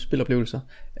korte spiloplevelser,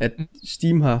 at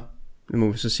Steam har, nu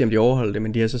må vi så se, om de overholder det,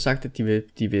 men de har så sagt, at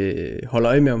de vil holde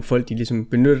øje med, om folk de ligesom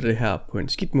benytter det her på en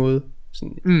skidt måde,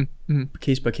 sådan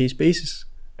case by case basis,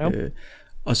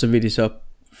 og så vil de så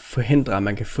forhindre, at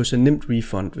man kan få så nemt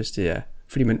refund, hvis det er,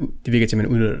 fordi det virker til, at man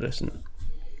udnytter det sådan.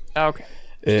 Ja, okay.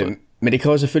 Men det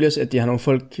kræver selvfølgelig også, at de har nogle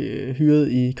folk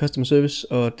hyret i customer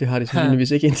service, og det har de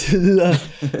sandsynligvis ikke indtil videre.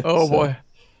 Boy.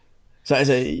 Så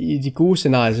altså, i de gode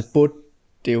scenarier, så burde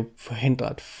det jo forhindre,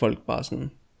 at folk bare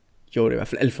sådan, gjorde det i hvert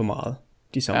fald alt for meget,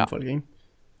 de samme folk, ikke?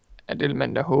 Ja, det vil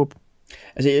man da håbe.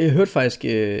 Altså, jeg hørte faktisk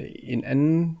en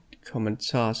anden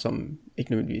kommentar, som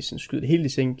ikke nødvendigvis skyder det helt i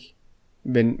sænk,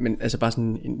 men altså bare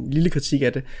sådan en lille kritik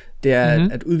af det, det er,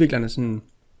 at udviklerne sådan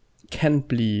kan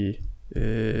blive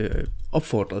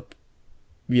opfordret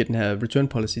via den her return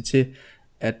policy til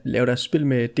at lave deres spil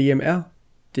med DMR.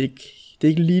 Det er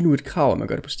ikke lige nu et krav, at man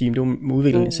gør det på Steam, det må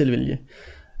udviklerne selv vælge.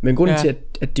 Men grunden til,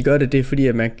 at de gør det, det er fordi,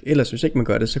 at man, ellers hvis ikke man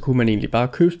gør det, så kunne man egentlig bare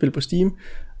købe spil på Steam,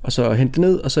 og så hente det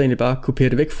ned, og så egentlig bare kopiere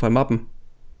det væk fra mappen,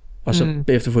 og så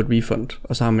bagefter få et refund,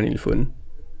 og så har man egentlig fået en,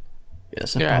 eller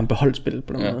så har man beholdt spillet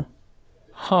på den måde.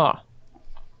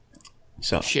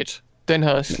 Så. Shit, den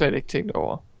havde jeg slet ikke tænkt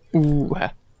over.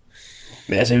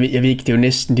 Men altså, jeg ved ikke, det er jo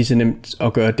næsten lige så nemt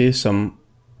at gøre det, som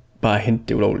bare at hente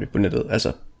det ulovligt på nettet,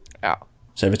 altså. Ja.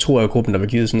 Så jeg vil tro, at gruppen, der vil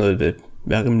give sådan noget, vil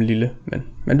være rimelig lille, men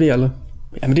man ved aldrig.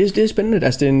 Ja, men det er spændende,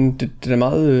 altså det er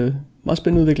meget, meget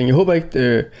spændende udvikling. Jeg håber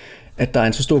ikke, at der er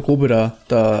en så stor gruppe,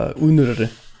 der udnytter det,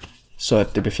 så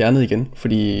at det bliver fjernet igen,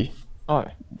 fordi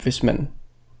Hvis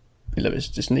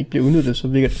det sådan ikke bliver udnyttet, så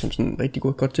virker det som sådan en rigtig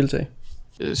godt tiltag.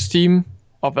 Steam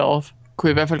og Valve kunne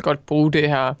i hvert fald godt bruge det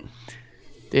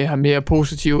her mere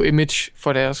positive image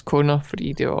for deres kunder,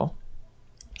 fordi det var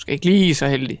måske ikke lige så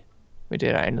heldigt med det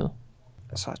der andet.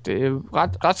 Altså, det er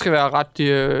ret skal være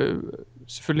ret.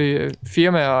 Selvfølgelig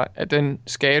firmaer af den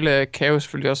skala kan jo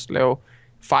selvfølgelig også lave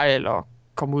fejl og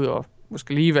komme ud og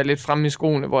måske lige være lidt fremme i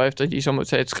skoene, hvorefter de så må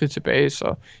tage et skridt tilbage.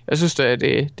 Så jeg synes at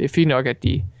det er fint nok,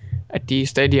 at de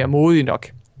stadig er modige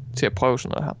nok til at prøve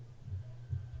sådan noget her.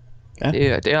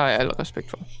 Ja. Det har jeg al respekt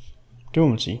for. Det må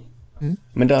man sige.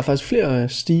 Men der er faktisk flere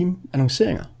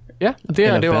Steam-annonceringer. Ja, og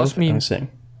det var også min.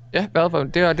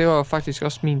 Ja, det var faktisk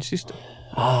også min sidste.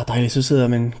 Dejligt, så sidder jeg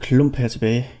med en klump her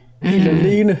tilbage. Helt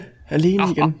alene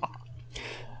igen.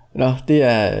 Nå, det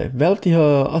er Valve, de har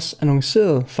også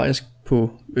annonceret faktisk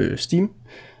på Steam,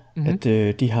 at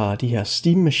de har de her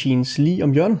Steam Machines lige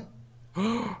om hjørnet.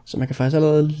 Så man kan faktisk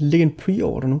allerede lægge en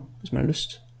pre-order nu, hvis man har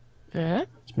lyst. Ja.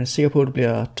 Hvis man er sikker på, at det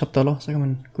bliver top dollar, så kan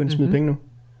man gå ind og smide penge nu.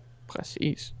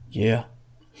 Præcis. Yeah.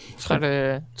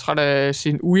 Træt af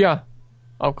sin Uja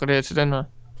opgraderet til den her.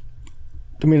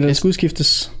 Du mener, den skal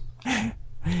udskiftes?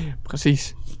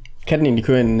 Præcis. Kan den egentlig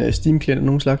køre en Steam-klient af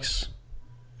nogen slags?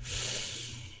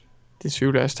 Det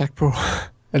tvivler jeg stærkt på.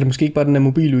 Er det måske ikke bare den der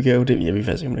mobiludgave? Jeg ved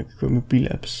faktisk ikke, om den kan køre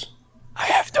mobil-apps. I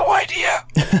have no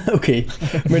idea. Okay,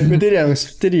 men det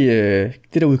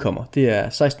der udkommer, det er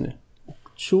 16.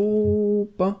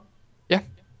 oktober. Ja.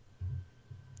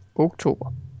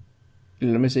 Oktober.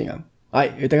 Lad mig se engang.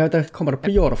 Nej, der kommer der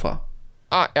pre-order fra.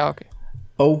 Ja, okay.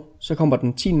 Og så kommer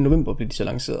den 10. november, bliver de så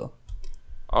lanceret.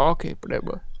 Okay, på den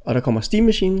måde. Og der kommer Steam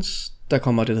Machines, der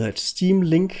kommer det, der hedder et Steam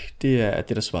Link. Det er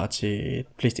det, der svarer til et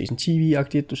PlayStation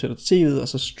TV-agtigt. Du sætter til tv'et, og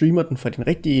så streamer den fra din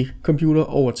rigtige computer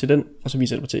over til den, og så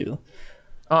viser det på tv'et.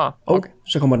 Okay. Og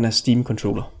så kommer den her Steam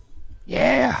Controller.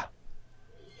 Yeah!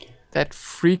 That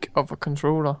freak of a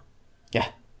controller. Ja,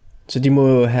 så de må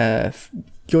jo have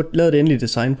lavet det endelige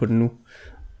design på den nu,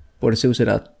 hvor det ser ud til, at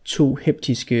der er 2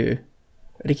 haptiske...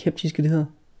 Er det ikke haptiske, det hedder?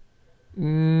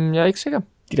 Jeg er ikke sikker.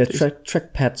 De der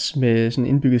trackpads med sådan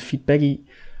indbygget feedback i.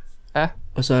 Ja.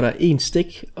 Og så er der en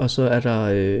stik, og så er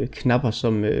der knapper,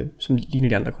 som ligner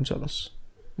de andre controllers.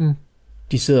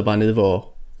 De sidder bare nede,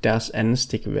 hvor deres anden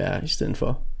stik vil være, i stedet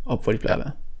for op, hvor de plejer at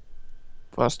være.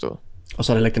 Forstået. Og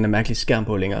så er der ikke den der mærkelige skærm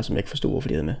på længere, som jeg ikke forstod, hvorfor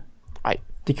de havde med. Nej.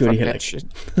 Det gjorde de heller ikke.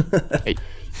 Nej,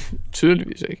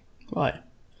 tydeligvis ikke. Nej.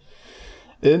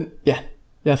 Ja,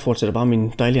 jeg fortsætter bare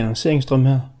min dejlige annonceringsstrøm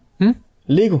her.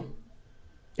 Lego.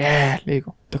 Ja,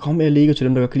 Lego. Der kommer mere Lego til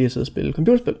dem, der godt kan lide at sidde og spille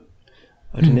computerspil.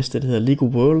 Og det næste, det hedder Lego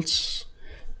Worlds.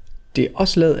 Det er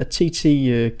også lavet af TT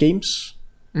Games,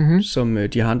 som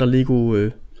de har andre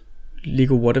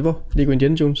Lego whatever, Lego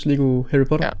Indiana Jones, Lego Harry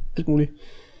Potter, alt muligt.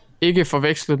 Ikke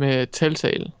forvekslet med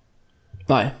Telltale.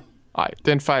 Nej,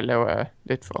 den fejl laver jeg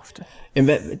lidt for ofte. Jamen,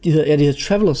 hvad de hedder? Ja, de hedder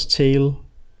Traveler's Tale. Er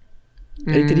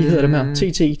det ikke det, de hedder dem her?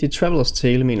 TT, det er Traveler's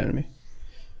Tale, mener jeg med.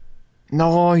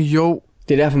 Nå, jo.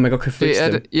 Det er derfor, man godt kan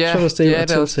fikse dem. Ja, Traveler's Tale og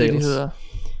Telltale. Det hedder.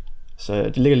 Så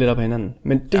det ligger lidt op ad hinanden.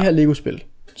 Men det her Lego-spil,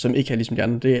 som ikke er ligesom de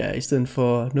andre, det er i stedet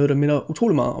for noget, der minder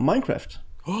utrolig meget om Minecraft.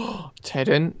 Tag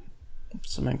den.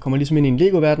 Så man kommer ligesom ind i en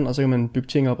Lego-verden, og så kan man bygge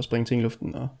ting op og springe ting i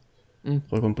luften og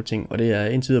rykke rundt på ting. Og det er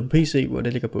indtil videre på PC, hvor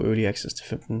det ligger på Early Access til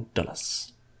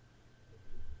 $15.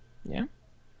 Ja,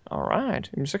 alright.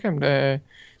 Jamen, så kan man da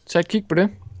tage et kig på det.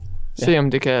 Se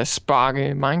om det kan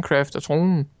sparke Minecraft og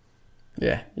tronen.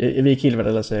 Ja, jeg ved ikke helt, hvad der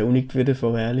ellers er unikt ved det, for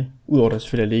at være ærlig. Udover der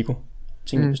selvfølgelig er Lego.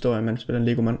 Tingene består af, at man spiller en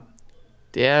Lego-mand.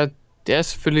 Det er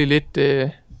selvfølgelig lidt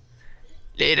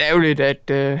ærgerligt,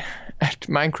 at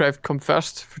Minecraft kom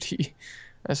først, fordi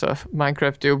altså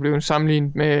Minecraft det er jo blevet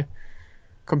sammenlignet med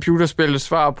computerspillets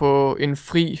svar på en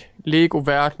fri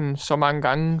Lego-verden så mange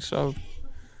gange, så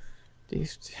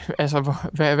altså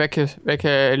hvad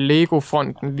kan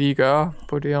Lego-fronten lige gøre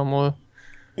på det område?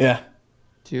 Ja.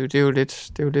 Det er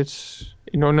jo lidt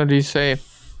en underlig sag,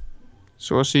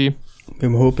 så at sige. Vi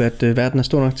må håbe, at verden er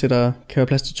stor nok til, at der kan være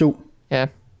plads til 2. Ja.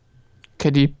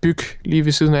 Kan de bygge lige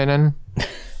ved siden af hinanden?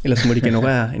 Ellers så må de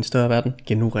generere en større verden.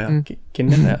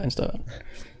 Generere en større verden.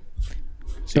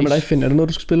 Hvad med dig, Finn? Er der noget,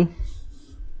 du skal spille?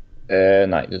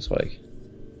 Nej, det tror jeg ikke.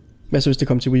 Hvad så, hvis det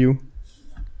kommer til Wii U?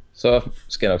 Så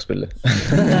skal jeg nok spille det.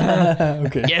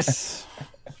 Okay. Yes!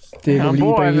 Det må vi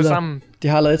lige bringe videre. De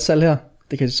har lavet et salg her.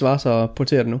 Det kan svare sig at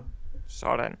portere det nu.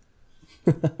 Sådan.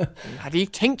 Har de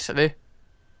ikke tænkt sig det?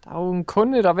 Der er jo en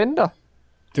kunde, der venter.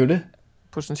 Det er det.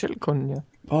 Potentielt kunden, ja.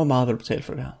 Hvor meget vil du betale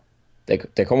for det her?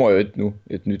 Der kommer jo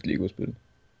et nyt Lego-spil.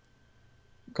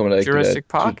 Kommer der ikke Jurassic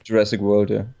Park? Jurassic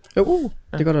World, ja. Jo,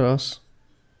 det gør der også.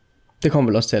 Det kommer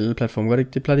vel også til alle platforme, gør det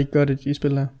ikke? Det plejer de ikke gøre det i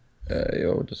spil her?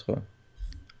 Jo, det tror jeg.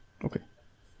 Okay.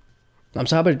 Nå,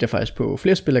 så arbejder de der faktisk på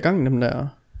flere spil ad gangen, dem der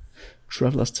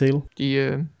Traveler's Tale. De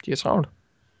er travlt.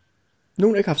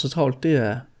 Nogen ikke har haft så travlt, det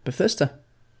er Bethesda.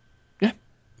 Ja.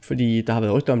 Fordi der har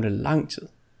været rygter om det lang tid.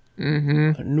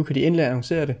 Mhm. Og nu kan de endelig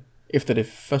annoncere det, efter det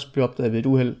først blev opdaget ved et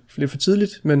uheld lidt for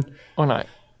tidligt, men Nej.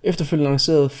 efterfølgende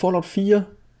annonceret Fallout 4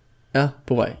 er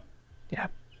på vej. Ja.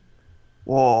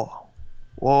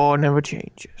 War never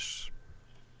changes.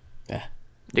 Ja.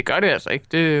 Det gør det altså ikke.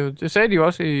 Det sagde de jo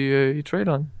også i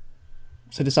traileren.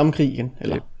 Så det er samme krig igen,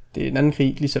 eller det er en anden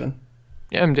krig lige sådan.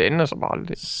 Jamen, det ændrer sig bare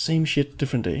aldrig. Same shit,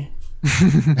 different day.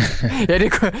 Ja,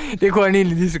 det kunne han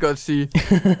egentlig lige så godt sige.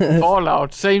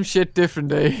 Fallout, same shit,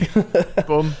 different day.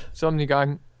 Bum, så i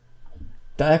gang.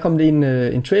 Der er kommet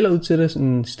en trailer ud til det, sådan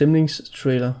en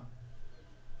stemningstrailer,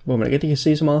 hvor man ikke kan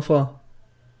se så meget fra.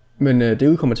 Men det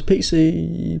udkommer til PC,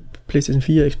 PlayStation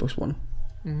 4 og Xbox One.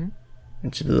 Mhm.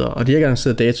 Indtil videre, og de har ikke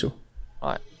annonceret dato.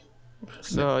 Nej.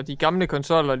 Så de gamle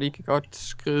konsoller, de kan godt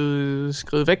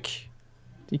skride væk.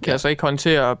 De kan altså ikke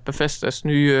håndtere Bethesdas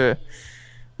nye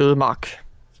ødemark,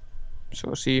 så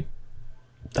at sige.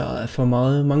 Der er for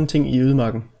mange ting i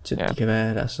ødemarken, til at de kan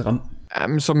være deres ram.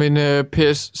 Jamen, som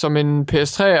en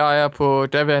PS3-ejer på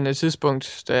daværende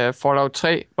tidspunkt, da Fallout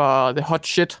 3 var the hot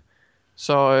shit,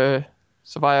 så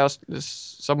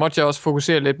måtte jeg også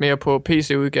fokusere lidt mere på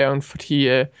PC-udgaven, fordi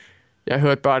jeg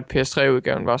hørte bare, at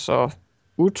PS3-udgaven var så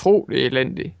utrolig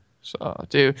elendig. Så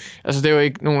det er jo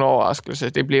ikke nogen overraskelse.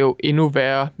 Det blev jo endnu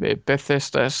værre med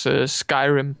Bethesdas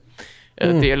Skyrim.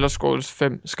 The Elder Scrolls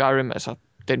 5 Skyrim, altså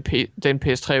den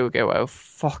PS3-udgave er jo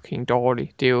fucking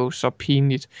dårlig. Det er jo så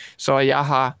pinligt. Så jeg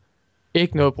har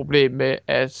ikke noget problem med,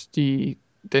 at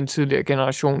den tidligere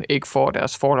generation ikke får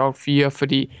deres Fallout 4,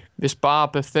 fordi hvis bare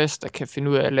Bethesda kan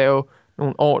finde ud af at lave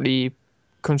nogle ordentlige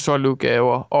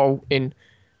konsoludgaver og en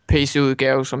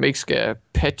PC-udgave, som ikke skal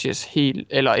patches helt,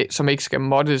 eller som ikke skal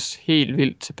moddes helt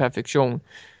vildt til perfektion,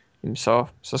 så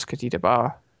skal de da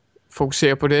bare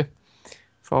fokusere på det,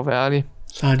 for at være ærlig.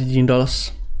 Så har de dine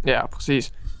dollars. Ja,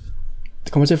 præcis.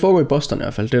 Det kommer til at foregå i Boston i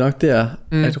hvert fald. Det er nok der,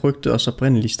 at rygtet også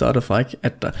oprindeligt starter fra, ikke?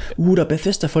 At der er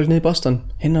Bethesda-folk nede i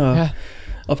Boston, hen og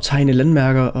optegne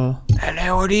landmærker og... Hvad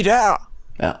laver de der?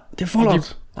 Ja, det er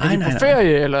Fallout. Er de på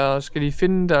ferie, eller skal de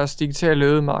finde deres digitale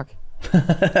ødemark?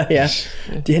 Ja,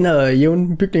 de hænder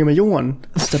jævne bygninger med jorden.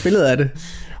 Så der er billeder af det.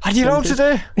 Har de lov til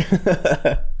det?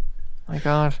 My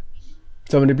god.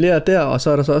 Så det bliver der, og så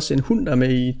er der så også en hund, der er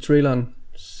med i traileren.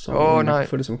 Så man kan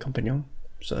få det som kompagnon.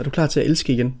 Så er du klar til at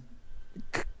elske igen?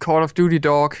 Call of Duty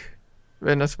Dog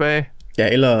vender tilbage.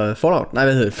 Ja, eller Fallout. Nej,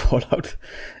 hvad hedder det? Fallout.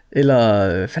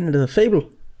 Eller, fanden det hedder? Fable.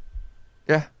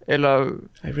 Ja, eller... Are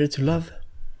you ready to love?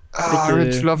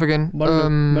 Ready to love again.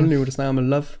 Molyneux, der snakker om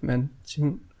love, man.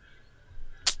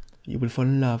 You will fall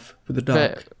in love with the dog.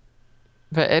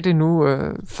 Hvad er det nu,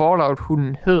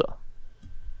 Fallout-hunden hedder?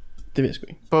 Det ved jeg sgu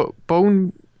ikke.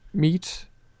 Bone meat.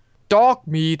 Dog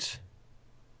meat.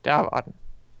 Der var den.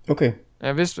 Okay.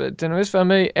 Den har vist været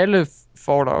med i alle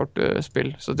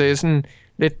Fallout-spil, så det er sådan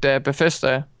lidt, da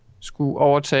Bethesda skulle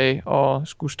overtage og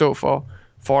skulle stå for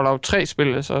Fallout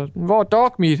 3-spillet, så hvor er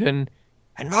Dogmeat henne?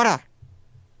 Han var der!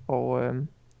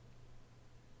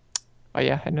 Og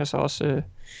ja, han er så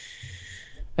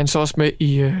også med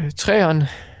i 3'eren.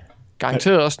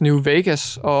 Garanteret også New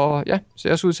Vegas, og ja,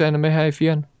 ser også ud til, at han er med her i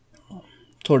 4'eren.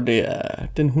 Tror du, det er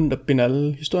den hund, der binder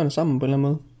alle historierne sammen på en eller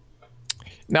anden måde?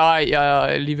 Nej,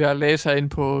 jeg er lige ved at læse herinde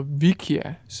på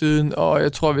Wikia-siden, og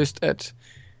jeg tror vist, at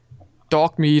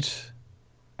Dogmeat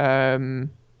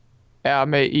er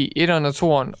med i 1'eren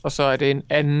og 2'eren, og så er det en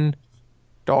anden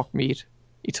Dogmeat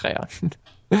i 3'eren.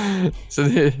 Så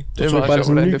det er meget sjovt,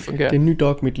 hvordan det fungerer. Det er en ny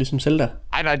Dogmeat, ligesom Zelda.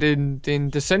 Nej, det er en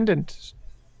Descendant.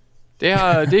 Det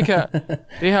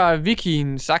har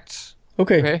Wikien sagt.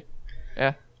 Okay.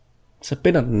 Ja. Så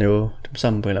binder den jo dem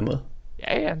sammen på en eller anden måde.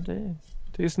 Ja,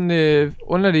 det er sådan et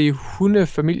underligt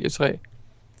hundefamilietræ.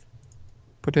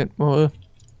 På den måde.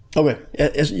 Okay,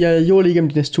 jeg gjorde lige igennem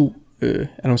de næste 2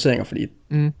 annonceringer, fordi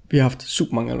vi har haft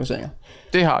super mange annonceringer.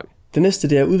 Det har vi. Det næste,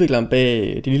 det er udvikleren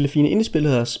bag det lille fine indie-spil, der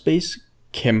hedder Space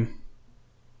Chem.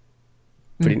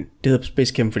 Fordi det hedder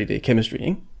Space Chem, fordi det er chemistry,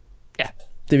 ikke? Ja,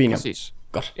 det er vi enige om. Præcis.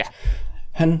 Godt. Ja.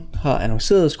 Han har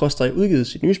annonceret, udgivet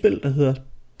sit nye spil, der hedder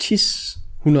TIS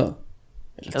 100.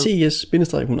 Eller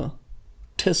TIS-100.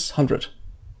 TIS 100.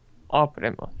 På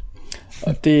den måde.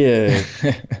 Og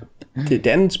det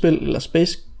andet spil, eller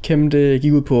Space Chem, det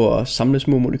gik ud på at samle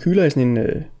små molekyler i sådan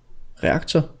en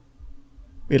reaktor,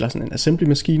 eller sådan en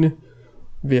assembly-maskine,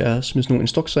 ved at smide sådan nogle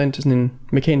instrukser ind til sådan en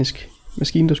mekanisk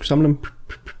maskine, der skulle samle dem.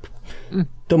 Det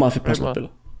var meget fedt puzzlespil.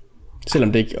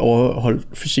 Selvom det ikke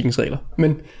overholdt fysikkens regler.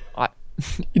 Men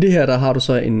i det her, der har du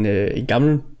så en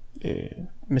gammel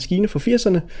maskine fra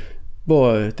 80'erne,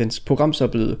 hvor dens program så er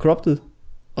blevet corrupted,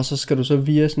 og så skal du så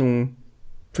via sådan nogle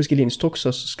forskellige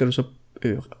instrukser, så skal du så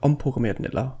omprogrammere den,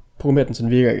 eller programmere den, så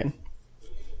den virker igen.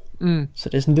 Så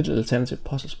det er sådan lidt et alternativt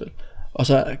puzzlespil. Og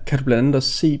så kan du blandt andet også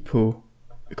se på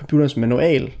computerens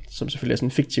manual, som selvfølgelig er sådan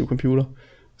en fiktiv computer,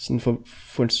 sådan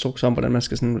få instrukser om, hvordan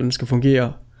den skal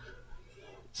fungere.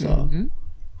 Så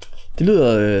det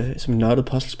lyder som et nørdet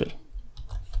puzzlespil.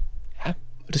 Ja.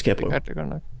 Og det skal jeg prøve. Det gør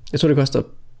nok. Jeg tror det koster,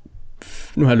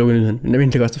 nu har jeg lukket nyheden, men jeg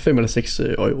mener det koster 5 eller 6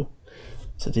 euro.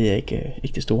 Så det er ikke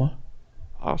det store.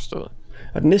 Afstået.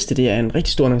 Og den næste, det er en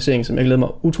rigtig stor annoncering, som jeg glæder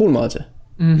mig utrolig meget til.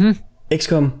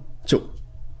 XCOM 2.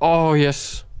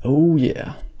 Yes. Oh yeah.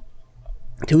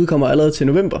 Det udkommer allerede til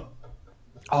november.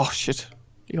 Shit.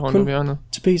 De har nu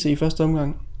til PC i første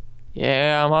omgang.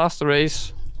 Master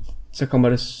Race. Så kommer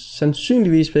det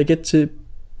sandsynligvis, vil jeg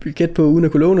gætte på, uden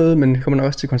at kunne love noget, men det kommer nok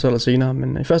også til konsoller senere.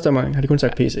 Men i første omgang har de kun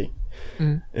sagt PC.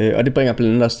 Og det bringer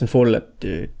blandt andet også den fordel, at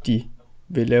de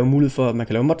vil lave mulighed for, at man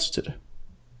kan lave mods til det.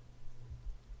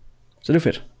 Så det er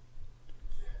fedt.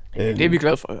 Det er vi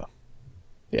glade for at høre.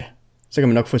 Ja, så kan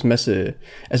man nok få en masse.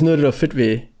 Altså noget af det, der er fedt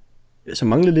ved, som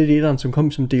mangler lidt i etteren, som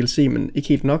kom som DLC, men ikke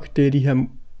helt nok, det er de her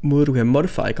måder, du kan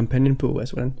modify companion på,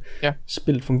 altså hvordan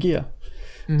spillet fungerer.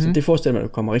 Så det forestiller man, at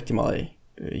du kommer rigtig meget af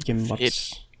igennem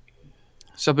mods.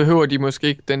 Så behøver de måske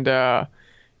ikke den der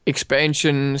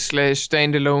expansion /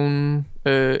 standalone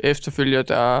efterfølger,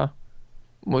 der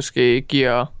måske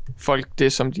giver folk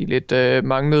det, som de lidt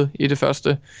manglede i det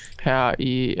første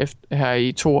her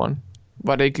i toren.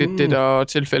 Var det ikke lidt det, der var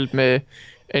tilfældet med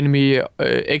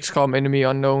XCOM Enemy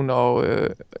Unknown og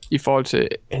i forhold til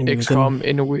XCOM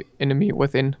Enemy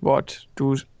Within, hvor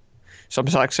du som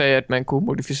sagt sagde, at man kunne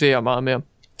modificere meget mere?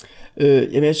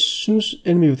 Jamen jeg synes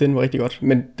Enemy Within var rigtig godt,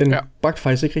 men den bragte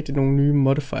faktisk ikke rigtig nogle nye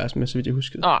modifiers med, så vidt jeg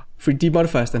huskede. Fordi de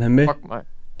modifiers, den havde med,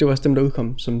 det var også dem, der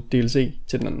udkom som DLC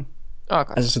til den anden.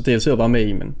 Okay. Altså så DLC var bare med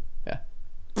i, men ja.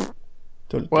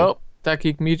 Der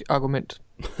gik mit argument.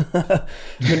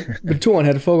 men toren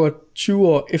her, det foregår 20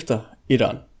 år efter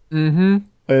etteren.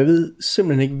 Og jeg ved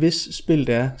simpelthen ikke, hvis spillet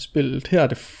er spillet her,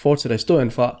 det fortsætter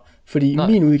historien fra. Fordi i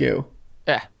min udgave,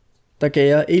 der gav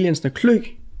jeg aliensene klø.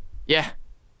 Ja,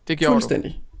 det gjorde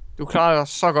fuldstændig. Du klarede dig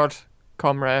så godt,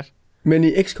 comrade. Men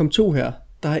i XCOM 2 her,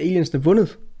 der har aliensene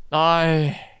vundet.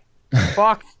 Nej,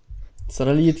 fuck. Så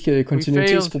der er lige et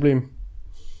kontinuitetsproblem.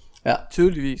 Ja.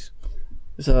 Tydeligvis.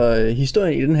 Så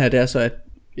historien i den her, det er så, at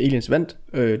aliens vandt.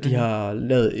 De har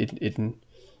lavet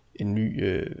en ny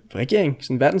regering,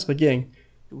 sådan en verdensregering.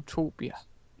 Utopia.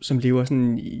 Som lever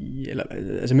sådan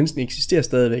altså menneskene eksisterer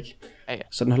stadigvæk. Ja.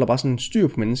 Så den holder bare sådan styr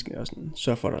på menneskene og sådan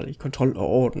sørger for, at der er kontrol og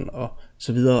orden og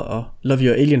så videre, og love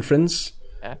your alien friends.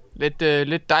 Ja,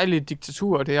 lidt dejligt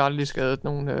diktatur, det har aldrig skadet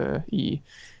nogen i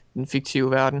den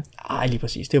fiktive verden. Ej, lige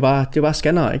præcis. Det er bare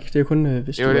scannere, ikke? Det er jo kun,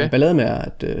 hvis du er en ballade med,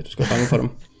 at du skal være bange for dem.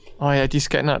 Ja, de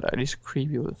scanner, der er lige så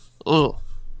creepy ud.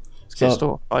 Skal jeg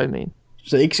stå øje med en.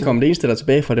 Så XCOM, det eneste, der er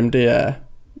tilbage fra dem, det er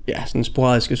sådan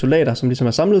sporadiske soldater, som ligesom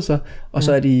har samlet sig, og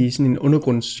så er de sådan en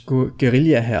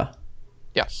undergrundsguerilla her,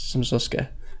 som så skal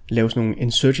lave sådan nogle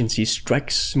insurgency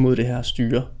strikes mod det her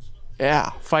styre. Ja,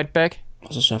 fight back.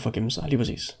 Og så sørge for at gemme sig, lige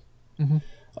præcis.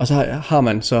 Og så har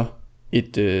man så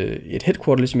et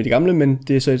headquarter, ligesom i det gamle, men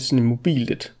det er så sådan en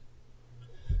mobilt et,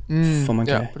 for man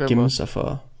kan gemme sig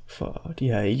for de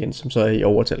her aliens, som så er i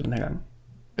overtal den her gang.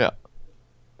 Ja,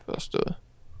 forstået.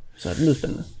 Så det lyder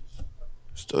spændende.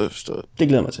 Forstået. Det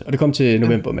glæder mig til. Og det kom til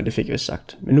november, men det fik jeg vist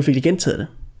sagt. Men nu fik de gentaget det.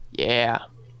 Ja.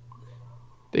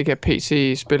 Det kan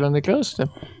PC-spillerne glæde sig til.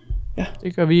 Ja.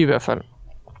 Det gør vi i hvert fald.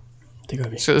 Det gør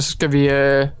vi. Så skal vi...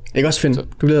 Ikke også, Finn?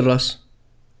 Du glæder dig også?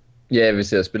 Ja,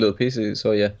 hvis jeg har spillet PC,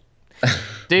 så ja.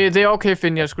 det er okay,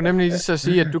 Finn. Jeg skulle nemlig lige så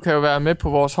sige, at du kan jo være med på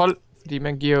vores hold, fordi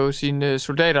man giver jo sine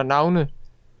soldater navne.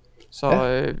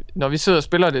 Så når vi sidder og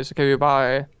spiller det, så kan vi jo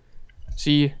bare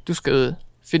sige, du skal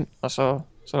Finn, og så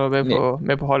er du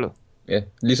med på holdet. Ja,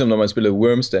 ligesom når man spillede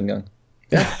Worms dengang.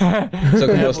 Ja. Så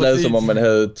kunne man også lade som om man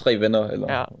havde 3 venner,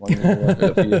 eller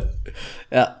 4.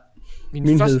 Ja.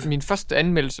 Min første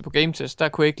anmeldelse på GameTest, der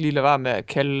kunne jeg ikke lige lade være med at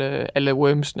kalde alle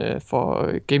Worms'ne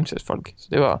for GameTest-folk. Så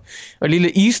det var en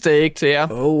lille easter egg til jer.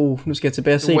 Nu skal jeg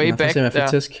tilbage og se den, og se om jeg fik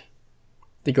tæsk.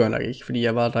 Det gør jeg nok ikke, fordi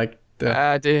jeg var der ikke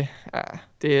der. Ja,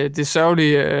 det er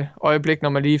sørgelige øjeblik, når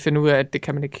man lige finder ud af, at det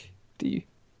kan man ikke. De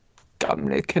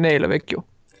gamle kanaler væk, jo.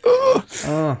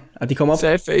 Og de kommer op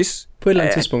sad face. På et eller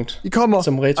andet tidspunkt. De kommer.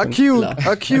 Som Arkivet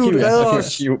redder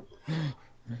os.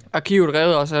 Arkivet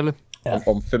redder os alle. Ja.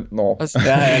 Om 15 år.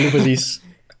 Ja, lige præcis.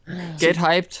 Get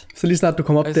hyped. Så lige snart du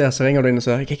kommer op der, så ringer du ind og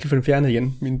så, jeg kan ikke få den fjernet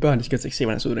igen. Mine børn, de skal altså ikke se,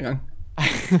 hvordan jeg så ud dengang.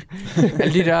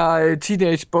 Alle de der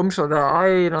teenage bumser der,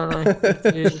 nej,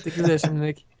 det gider jeg simpelthen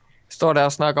ikke. Står der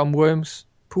og snakker om Worms.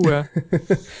 Puha.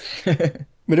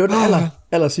 Men det var den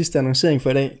aller sidste annoncering for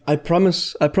i dag. I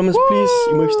promise, please,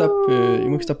 I må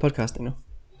ikke stoppe podcasten nu.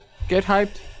 Get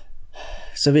hyped.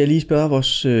 Så vil jeg lige spørge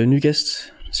vores nye gæst.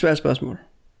 Svært spørgsmål.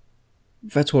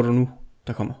 Hvad tror du nu,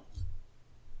 der kommer?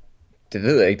 Det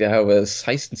ved jeg ikke, det har jo været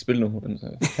 16 spil nu.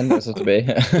 Han er så tilbage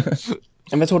her.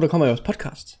 Jamen, hvad tror du, der kommer i vores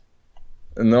podcast?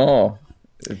 Nå,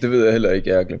 det ved jeg heller ikke,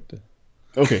 jeg har glemt det.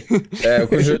 Okay.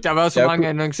 Der har været så mange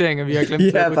annonceringer, vi har glemt.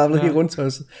 Ja, bare blevet helt rundt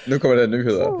også. Nu kommer der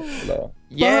nyheder. Eller...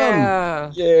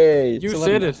 Yeah! Yay! You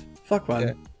said it. Fuck, man.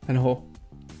 Yeah. Han er hård.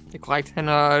 Det er korrekt. Han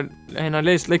har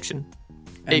læst lektion.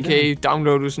 A.k.a.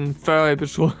 downloadet sådan 40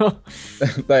 episoder.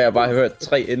 Der har jeg bare hørt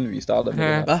 3, inden vi starter med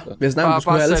det her. Vi har snakket, du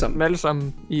skulle alle sammen. Bare alle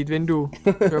sammen i et vindue.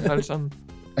 Hør på alle sammen.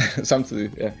 Samtidig,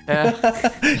 ja.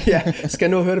 Ja, skal jeg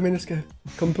nu høre det, men jeg skal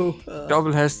komme på.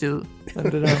 Dobbelt hastighed.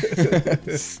 Det der.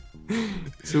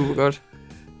 Super godt.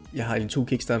 Jeg har 2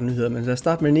 Kickstarter-nyheder, men lad os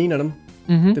starte med en af dem.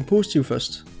 Den positive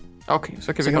først. Okay,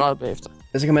 så kan vi græde bagefter.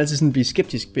 Så kan man altid sådan blive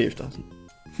skeptisk bagefter.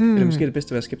 Eller måske er det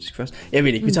bedste at være skeptisk først. Jeg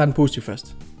ved ikke, vi tager den positive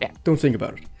først. Don't think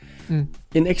about it.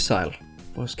 In Exile,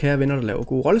 vores kære venner, der laver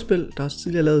gode rollespil, der har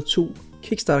tidligere lavet 2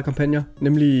 Kickstarter-kampagner,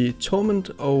 nemlig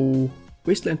Torment og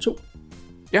Wasteland 2.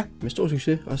 Ja. Med stor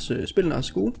succes, også spillene er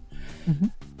også gode.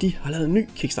 De har lavet en ny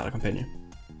Kickstarter-kampagne.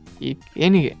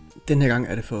 Enig. Den her gang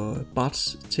er det for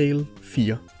Bard's Tale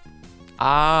 4.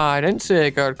 Den ser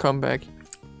jeg godt comeback.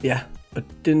 Ja, og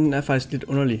den er faktisk lidt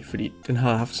underlig, fordi den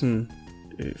har haft sådan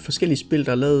forskellige spil,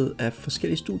 der er lavet af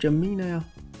forskellige studier, mener jeg.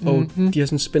 Og de har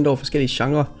sådan spændt over forskellige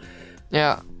genrer.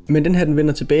 Ja. Men den her, den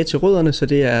vender tilbage til rødderne, så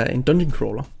det er en dungeon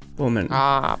crawler, hvor man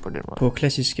på den måde. På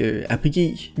klassisk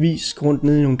RPG-vis går rundt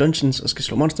ned i nogle dungeons og skal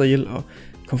slå monster ihjel og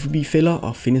komme forbi fælder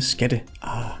og finde skatte.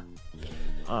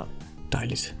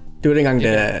 Dejligt. Det var dengang,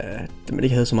 da man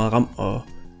ikke havde så meget ram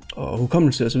og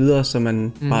hukommelse og så videre, så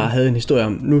man bare havde en historie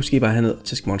om, nu skal I bare have ned og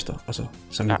tæske monster, og så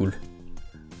samle guld.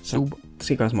 Så der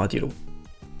skal ikke være så meget dialog.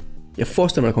 Jeg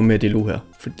forestiller mig, at der kommer mere dialog her,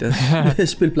 for det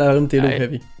spil plejer at dialog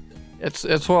heavy.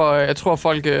 Jeg tror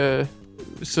folk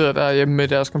sidder derhjemme med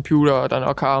deres computer, og der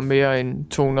nok har mere end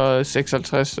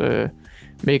 256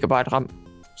 megabyte RAM.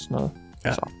 Sådan noget.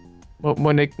 Ja. Så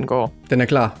må ikke den går. Den er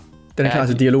klar. Den er klar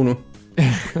til dialog nu.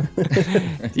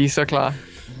 De er så klar.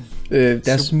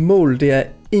 Deres mål, det er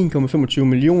 $1,25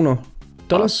 millioner.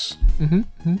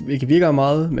 Hvilket virker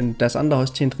meget, men deres andre har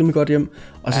også tjent rimelig godt hjem.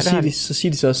 Og så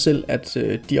siger de så også selv, at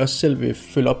de også selv vil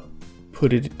følge op på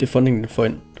det funding, den får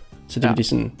ind. Så det vil de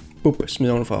sådan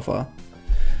smide ovenfra fra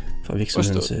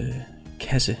virksomhedens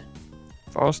kasse.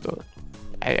 Forstået.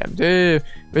 Ja, det,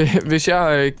 hvis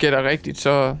jeg gætter rigtigt,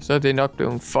 så er det nok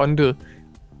blevet fundet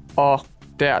og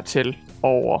dertil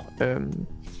over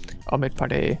om et par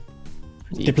dage.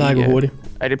 Fordi det plejer at gå hurtigt.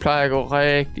 Ja, det plejer at gå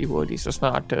rigtig hurtigt, så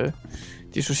snart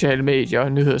de sociale medier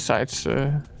og nyhedssites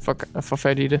får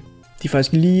fat i det. De er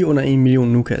faktisk lige under 1 million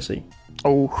nu, kan jeg se.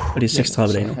 Og det er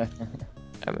 36 dage nu.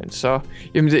 Jamen så...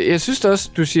 jeg synes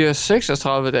også, du siger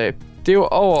 36 dage. Det er jo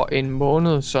over en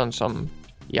måned, sådan som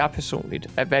jeg personligt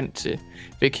er vant til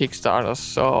ved Kickstarter,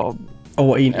 så...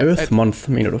 Over en Earth Month,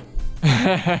 mener du?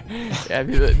 Ja,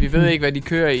 vi ved ikke, hvad de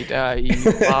kører i der i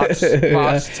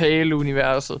Bard's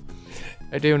Tale-universet.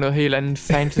 Ja, det er jo noget helt andet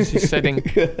fantasy setting.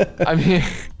 Ja, det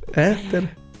er det.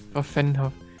 Hvor fanden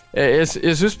hop.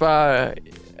 Jeg synes bare,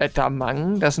 at der er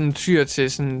mange, der sådan tyr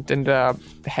til sådan den der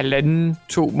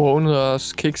 1,5-2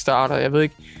 måneders Kickstarter. Jeg ved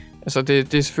ikke, altså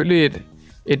det er selvfølgelig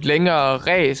et længere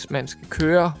race, man skal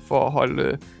køre for at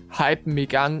holde hypen i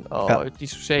gang, og de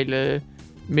sociale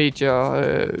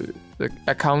medier,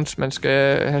 accounts, man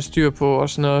skal have styr på og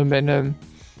sådan noget,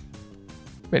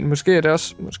 men måske er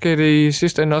det i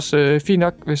sidste ende også fint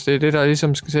nok, hvis det er det, der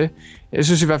ligesom skal til. Jeg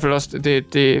synes i hvert fald også,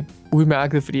 det er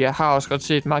udmærket, fordi jeg har også godt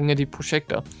set mange af de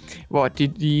projekter, hvor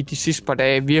de sidste par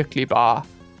dage virkelig bare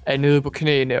er nede på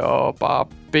knæene og bare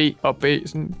bed,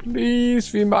 sådan,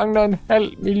 please, vi mangler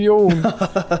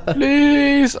 500.000,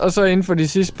 please, og så inden for de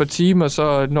sidste par timer,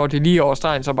 så når de lige over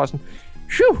stregen, så bare sådan,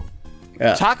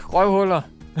 tak, røvhuller.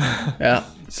 Ja,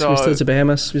 så vi stedet til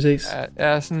Bahamas, vi ses.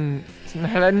 Ja, sådan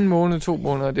 1,5 måned, 2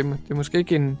 måneder, det er måske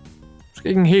ikke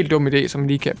en helt dum idé, som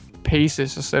lige kan pace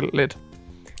sig selv lidt.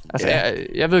 Altså,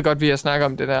 jeg ved godt, vi har snakket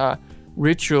om det der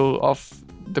Ritual of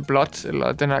the Blood,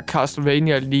 eller den her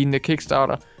Castlevania-lignende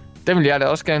Kickstarter. Den vil jeg da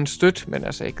også gerne støtte, men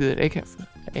altså, jeg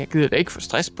gider da ikke få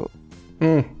stress på.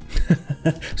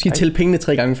 Skal I tælle pengene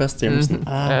 3 gange først, James?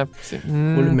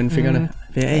 Rulle med fingrene.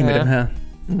 Vær af med dem her.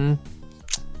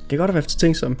 Det er godt at være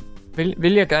eftertænksom.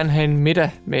 Vil jeg gerne have en middag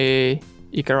med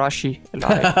Igarashi, eller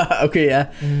ej. Okay, ja.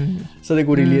 Så er det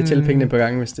godt lige at tælle pengene på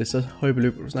gange, hvis det er så høje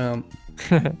beløb, du snakker om.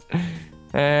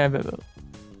 Ja, hvad ved.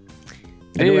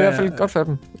 Det er i hvert fald godt for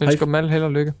dem. Jeg ønsker dem alle held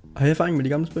og lykke. Har I erfaring med de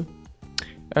gamle spil?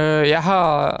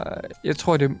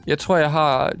 Jeg tror jeg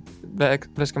har,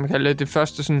 hvad skal man kalde det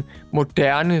første sådan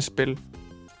moderne spil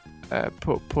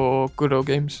på Good Old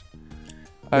Games.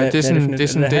 Det er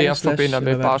sådan det jeg forbinder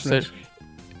med bare selv.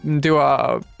 Det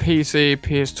var PC,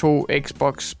 PS2,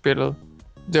 Xbox spillet.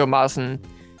 Det var meget sådan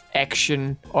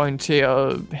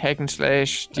action-orienteret hack and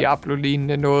slash,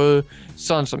 Diablo-lignende noget.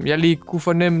 Sådan som jeg lige kunne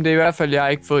fornemme det. I hvert fald, jeg har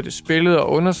ikke fået det spillet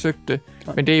og undersøgt det.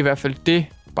 Men det er i hvert fald det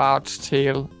Bard's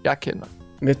Tale, jeg kender.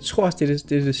 Men jeg tror også,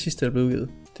 det er det sidste, der blev udgivet.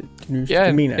 Det nyeste,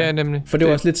 det mener jeg. Ja, nemlig. For det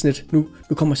var også lidt sådan et,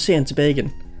 nu kommer serien tilbage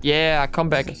igen. Yeah,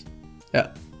 comeback. Ja.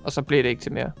 Og så blev det ikke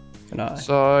til mere. Nej.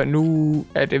 Så nu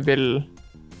er det vel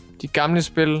de gamle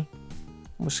spil,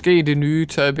 måske det nye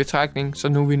taget i betragtning, så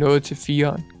nu er vi nået til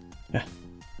 4'eren. Ja.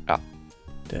 Ja.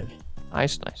 Det er vi.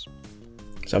 Nice.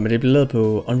 Så men det er blevet lavet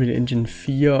på Unreal Engine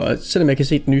 4, og selvom jeg kan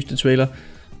se den nyeste trailer,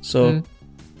 så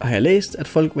har jeg læst, at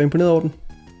folk var imponeret over den.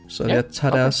 Så jeg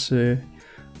tager deres...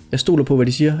 jeg stoler på, hvad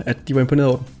de siger, at de var imponeret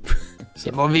over den. Så.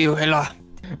 Det må vi jo hellere.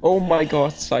 Oh my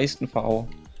god, 16 farver.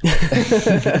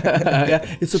 Ja,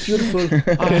 it's so beautiful.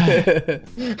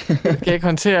 Jeg kan ikke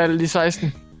håndtere alle de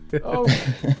 16.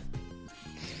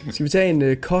 Skal vi tage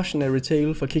en cautionary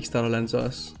tale fra Kickstarter-land så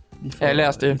også? Ja, lad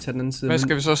os det. Hvad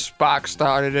skal vi så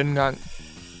sparkstarte denne gang?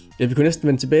 Ja, vi kunne næsten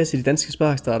vende tilbage til de danske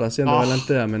sparkstarter og se om der var land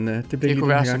der, men det blev ikke kunne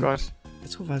være så godt. Jeg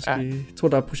tror faktisk,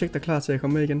 der er projekter klar til at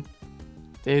komme med igen.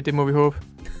 Det må vi håbe.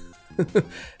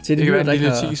 Til det kan være en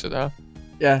lille teaser der.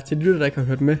 Ja, til de lytter, der ikke har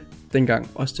hørt med dengang,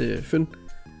 også til Fyn,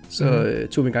 så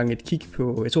tog vi engang et kig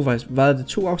på, jeg tror faktisk, var det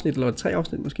 2 afsnit, eller 3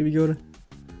 afsnit måske, vi gjorde det?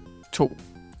 2.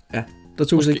 Ja, der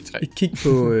tog vi et kig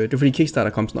på, det var fordi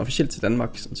Kickstarter kom sådan officielt til Danmark,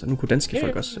 så nu kunne danske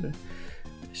folk også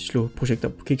slå projekter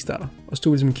på Kickstarter. Og så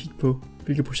tog vi ligesom et kig på,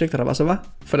 hvilke projekter der var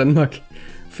for Danmark.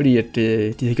 Fordi at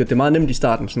de havde gjort det meget nemt i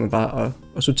starten, sådan bare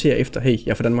at sortere efter, hey,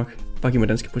 jeg er fra Danmark, bare giv mig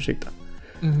danske projekter.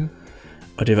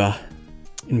 Og det var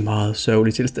en meget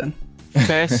sørgelig tilstand.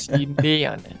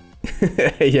 Fascinerende.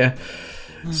 Ja,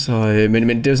 så,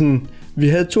 men det var sådan, vi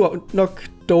havde 2 nok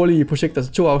dårlige projekter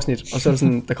til 2 afsnit, og så er det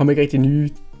sådan, der kom ikke rigtig nye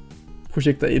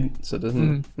projekter ind, så det er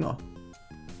sådan,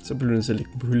 så blev det så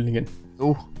ligge på hylden igen.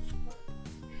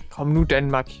 Kom nu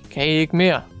Danmark, kan I ikke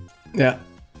mere? Ja,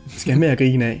 skal have mere at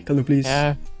grine af, kom nu please.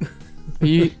 Ja,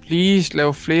 please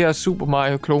lav flere Super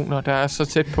Mario kloner, der er så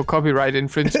tæt på copyright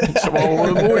infringement som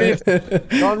overhovedet muligt.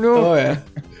 Kom nu. Ja,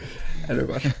 det er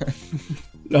godt.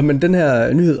 Nå, men den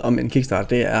her nyhed om en Kickstarter,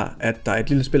 det er, at der er et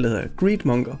lille spil, der hedder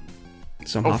Greedmonger,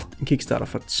 som har haft en Kickstarter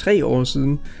for 3 år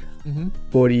siden,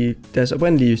 hvor deres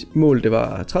oprindelige mål, det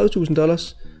var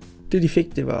 $30,000. Det de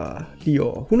fik, det var lige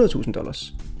over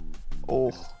 $100,000.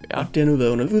 Ja. Og det har nu været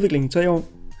under udvikling i 3 år.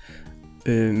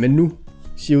 Men nu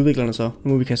siger udviklerne så,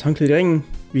 nu må vi kaste håndklædet i ringen.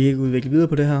 Vi kan ikke udvikle videre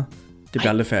på det her. Det bliver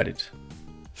aldrig færdigt.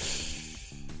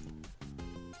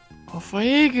 Hvorfor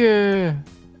ikke?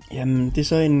 Jamen, det er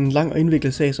så en lang og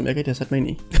indviklet sag, som jeg ikke rigtig har sat mig ind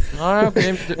i. Nej,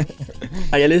 okay.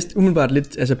 Jeg læste umiddelbart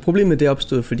lidt, altså problemet det er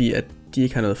opstået, fordi at de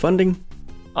ikke har noget funding.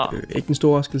 Ikke en stor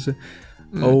overraskelse.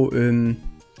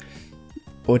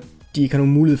 Og de ikke har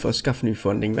nogen mulighed for at skaffe ny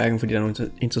funding, hverken fordi der er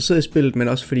nogen interesseret i spillet, men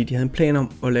også fordi de havde en plan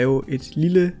om at lave et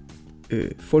lille,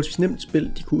 forholdsvis nemt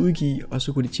spil, de kunne udgive, og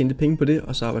så kunne de tjene penge på det,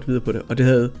 og så arbejde videre på det. Og det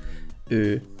havde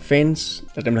fans,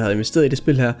 eller dem der havde investeret i det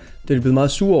spil her, det er de blevet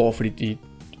meget sure over, fordi de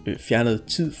fjernede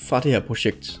tid fra det her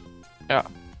projekt. Ja.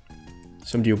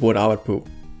 Som de jo burde arbejde på,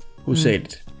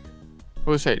 hovedsageligt.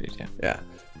 Hovedsageligt, ja. Ja.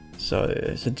 Så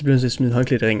de bliver nødt til at smide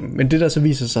håndklædet i ringen. Men det der så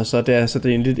viser sig, så det er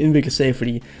en lidt indviklet sag,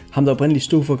 fordi ham der oprindeligt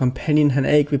stod for kampagnen, han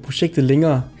er ikke ved projektet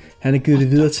længere. Han har givet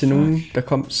det videre til nogen, der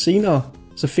kom senere.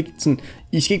 Så fik sådan,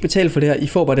 I skal ikke betale for det her, I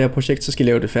får bare det her projekt, så skal I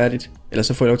lave det færdigt. Eller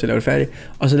så får I lov til at lave det færdigt.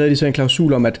 Og så lavede de så en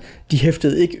klausul om, at de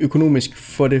hæftede ikke økonomisk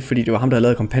for det, fordi det var ham, der havde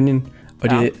lavet kampagnen. Og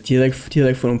de havde ikke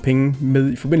fået nogen penge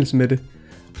med i forbindelse med det.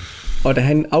 Og da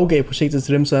han afgav projektet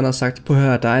til dem, så han har sagt, på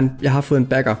her, jeg har fået en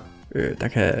backer, der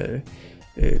kan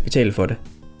betale for det.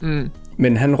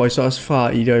 Men han røg så også fra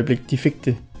i det øjeblik, de fik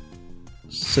det.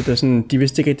 Så det var sådan, de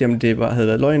vidste ikke rigtig, om det havde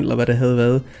været løgn, eller hvad det havde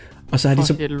været. Og så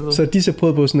har de så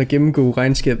prøvet på sådan at gennemgå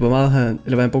regnskab, hvor meget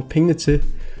hvad han brugt pengene til.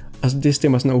 Og så det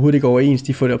stemmer sådan overhovedet ikke overens.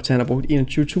 De får det op til, at han har brugt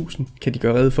 21.000, kan de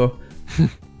gøre rede for.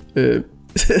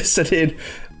 Så det er en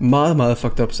meget, meget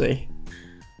fucked up sag.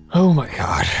 Oh my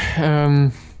god.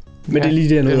 Men det er lige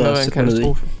det, jeg nåede at sætte ned i.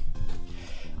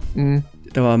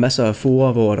 Der var masser af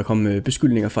forer, hvor der kom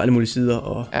beskyldninger fra alle mulige sider.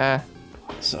 Og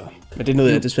så, men det er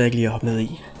noget, jeg desværre ikke lige har hoppet ned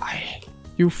i.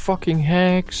 You fucking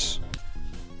hacks.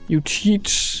 You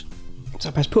cheats.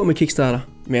 Så pas på med Kickstarter.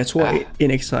 Men jeg tror,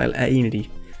 In Exile er en af de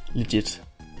legit.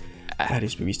 Det har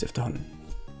det bevist efterhånden.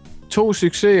 2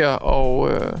 succeser,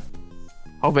 og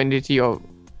afvendigt, de har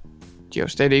jo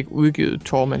stadig ikke udgivet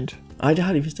Torment. Nej, det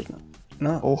har de vist ikke.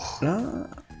 Nej,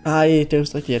 det er jo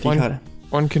rigtigt, at de ikke har det.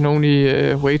 One can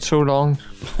only wait so long.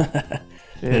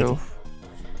 Det er jo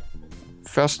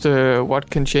først what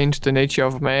can change the nature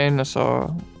of man, og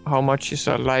så how much is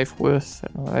a life worth,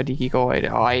 og de gik over i det.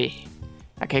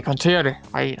 Jeg kan ikke håndtere det.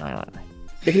 Nej. Jeg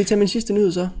kan lige tage min sidste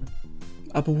nyhed så.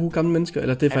 Apropos gamle mennesker,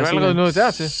 eller det er faktisk allerede noget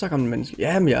dertil? Så gamle mennesker.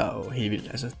 Jamen, jeg er jo helt vild.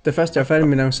 Altså, det første, jeg er færdig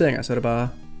med annonceringer, så er det bare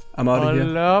I'm out of here.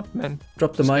 Hold op, man.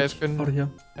 Drop the mic. Out of here.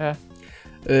 Ja.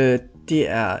 Det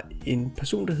er en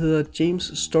person, der hedder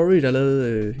James Story, der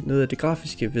lavede noget af det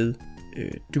grafiske ved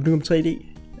Duke Nukem 3D.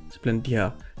 Altså blandt de her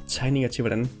tegninger til,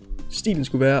 hvordan stilen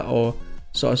skulle være, og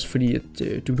så også fordi, at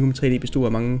Duke Nukem 3D bestod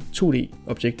af mange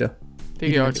 2D-objekter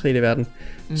i den 3D-verden.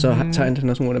 Så tegnede han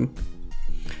også nogle af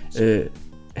dem.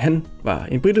 Han var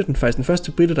en brite, faktisk den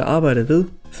første brite, der arbejdede ved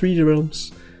 3D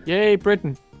Realms. Yay,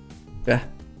 Britain. Ja,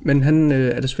 men han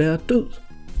er desværre død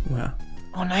nu her.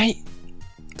 Nej.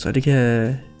 Så det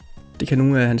kan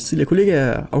nogle af hans tidligere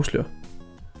kollegaer afsløre,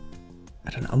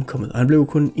 at han er omkommet. Og han blev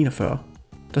kun 41.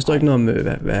 Der står ikke noget om,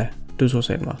 hvad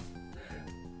dødsårsagen var.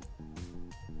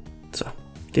 Så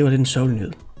det var lidt en sørgelig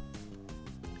nyhed.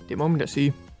 Det må man da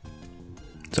sige.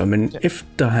 Så, men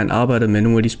efter han arbejdede med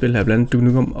nogle af de spil her, blandt andet Duke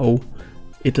Nukem og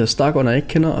et der Stargone, jeg ikke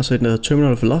kender, og så et der hedder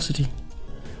Terminal Velocity.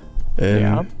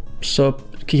 Så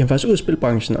gik han faktisk ud af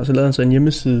spilbranchen, og så lavede han så en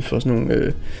hjemmeside for sådan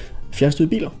nogle fjernstyrede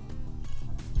biler.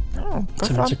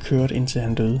 Som han så kørte indtil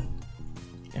han døde.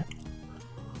 Ja.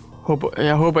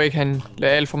 Jeg håber ikke han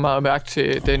lagde alt for meget mærke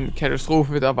til den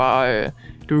katastrofe, der var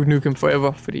Duke Nukem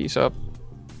Forever, fordi så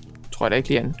tror jeg da ikke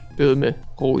lige han døde med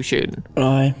ro i sjælen.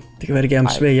 Nej, det kan være det gerne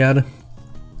svært hjerte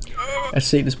at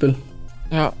se det spil.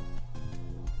 Ja.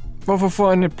 Hvorfor får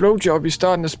han et blowjob i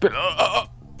starten af spillet?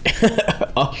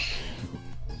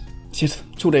 Shit,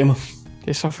 2 damer. Det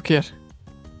er så forkert.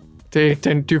 Det er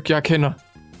den Duke, jeg kender.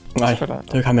 Nej, det er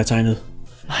jo ikke ham, jeg tegnede.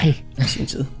 Nej. I sin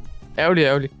tid.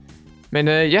 Ærgerligt. Men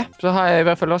så har jeg i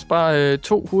hvert fald også bare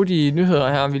 2 hurtige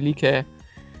nyheder her, vi lige kan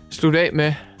slutte af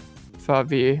med, før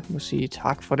vi må sige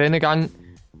tak for denne gang.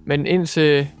 Men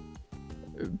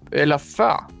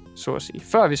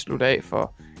før vi slutter af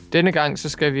for denne gang, så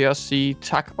skal vi også sige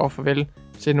tak og farvel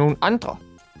til nogle andre.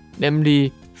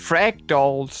 Nemlig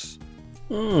Fragdolls.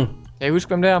 Kan I huske,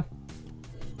 hvem det er?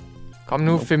 Kom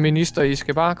nu, feminister, I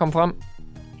skal bare komme frem.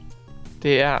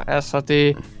 Det er altså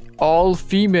det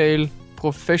all-female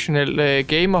professional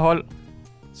gamerhold,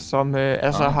 som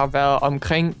har været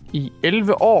omkring i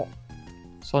 11 år.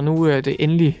 Så nu er det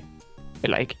endelig,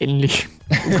 eller ikke endelig,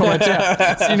 nu kommer jeg til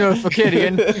at sige noget forkert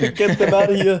igen. Get them out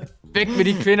of here. Væk med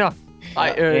de kvinder.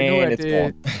 Nej,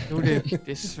 nu er det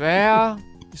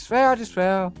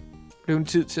desværre blevet en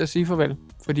tid til at sige farvel,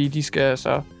 fordi det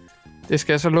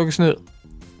skal så lukkes ned.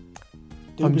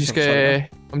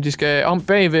 Om de skal om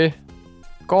bagved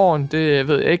gården, det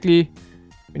ved jeg ikke lige.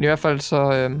 Men i hvert fald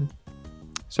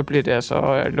så bliver det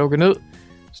altså lukket ned.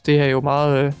 Så det er jo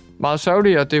meget, meget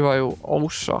sørgeligt, og det var jo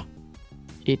også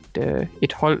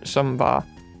et hold, som var,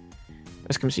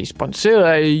 hvad skal man sige, sponsoreret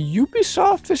af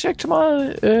Ubisoft, hvis jeg ikke tager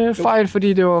meget fejl,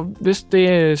 fordi det var vist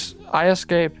det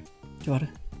ejerskab, det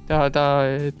var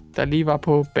det, der lige var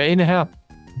på bane her.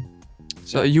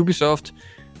 Så Ubisoft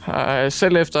har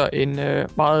selv efter en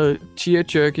meget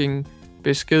tear-jerking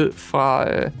besked fra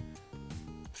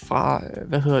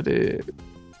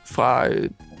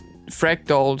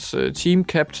Fragdolls team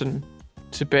captain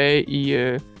tilbage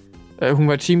i hun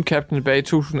var team captain tilbage i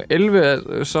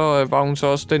 2011, så var hun så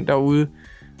også den derude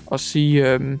og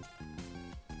sige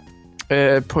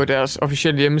på deres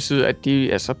officielle hjemmeside, at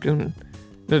de altså blev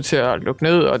nødt til at lukke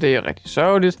ned, og det er rigtig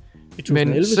sørgeligt. I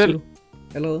 2011 men selv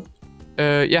allerede?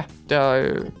 Ja,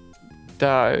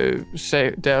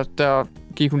 der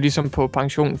gik hun ligesom på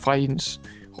pension fra hendes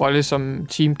rolle som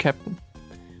team captain.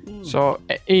 Så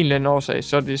af en eller anden årsag,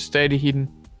 så er det stadig hende,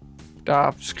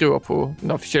 der skriver på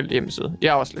den officielle hjemmeside. Jeg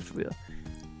er også lidt forvirret.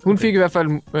 Hun fik i hvert fald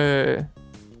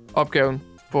opgaven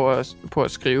på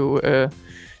at skrive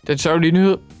den sørgelige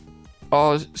nyhed.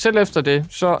 Og selv efter det,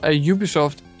 så er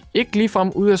Ubisoft ikke ligefrem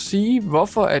ude at sige,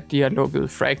 hvorfor at de har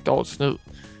lukket Fragdolls ned.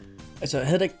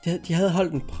 Altså, de havde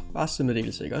holdt en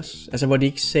pressemeddelelse, ikke også? Altså, hvor de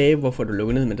ikke sagde, hvorfor du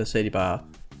lukkede ned, men der sagde de bare...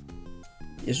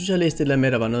 Jeg synes, jeg har læst et eller andet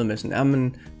med, der var noget med sådan...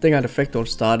 men dengang da Fragdolls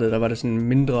startede, der var det sådan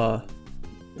mindre...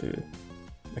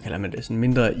 hvad kalder man det? Sådan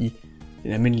mindre i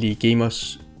den almindelige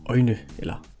gamers øjne,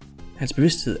 eller hans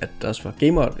bevidsthed, at der også var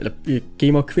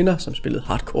gamer kvinder, som spillede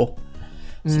hardcore.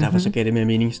 Så derfor så gav det mere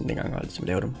mening, sådan dengang, og ligesom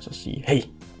lave dem, og så sige, hey,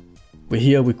 we're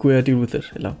here, we queer, deal with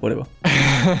it, eller whatever.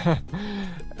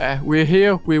 We're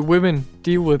here, we women,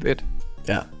 deal with it.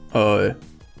 Ja, og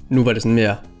nu var det sådan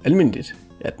mere almindeligt,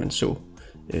 at man så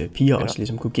piger også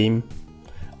ligesom kunne game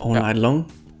all night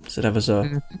long, så derfor så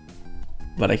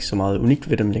var der ikke så meget unikt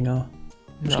ved dem længere.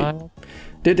 Måske. Nej.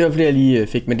 Det var fordi jeg lige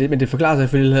fik, men det forklarer sig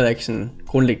selvfølgelig heller ikke sådan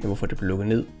grundlæggende, hvorfor det blev lukket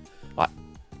ned. Nej,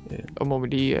 og må vi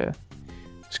lige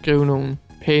skrive nogle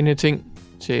pæne ting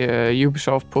til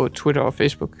Ubisoft på Twitter og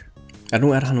Facebook. Ja,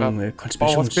 nu er der nogle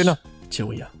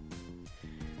konspirationsteorier.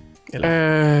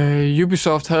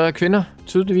 Ubisoft havde kvinder,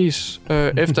 tydeligvis,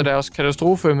 efter deres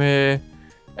katastrofe med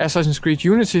Assassin's Creed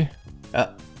Unity. Ja.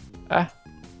 Ja,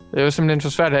 det var simpelthen for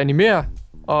svært at animere,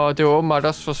 og det var åbenbart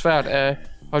også for svært at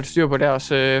holde styr på deres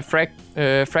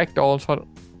frag dolls hold.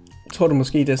 Jeg tror du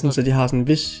måske, det er sådan, så de har sådan en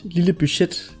vis lille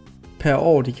budget per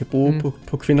år, de kan bruge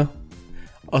på kvinder.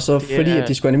 Og så fordi at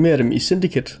de skulle animere dem i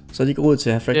Syndicate, så er de ikke råd til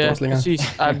at have frag dolls længere.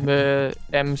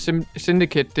 Ja, præcis.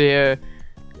 Syndicate,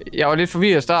 jeg var lidt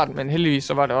forvirret i starten, men heldigvis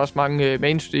så var der også mange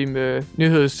mainstream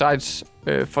nyhedssites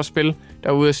for spil,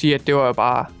 der var ude at sige, at det var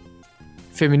bare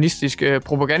feministisk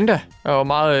propaganda og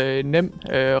meget nem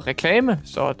reklame,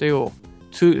 så det er jo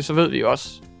tydeligt, så ved vi også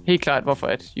helt klart, hvorfor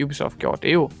at Ubisoft gjorde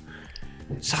det jo.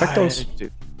 Frag dolls?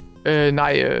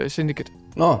 Nej, Syndicate.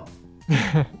 Nå.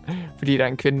 Fordi der er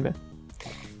en kvinde med.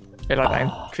 Eller der er en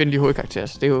kvindelig hovedkarakter,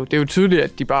 så det er jo tydeligt,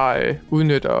 at de bare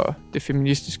udnytter det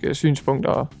feministiske synspunkt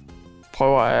og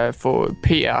prøver at få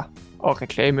PR og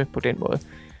reklame på den måde.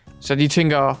 Så de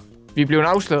tænker, vi bliver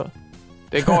afsløret.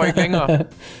 Det går ikke længere.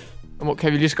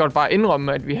 Kan vi lige så godt bare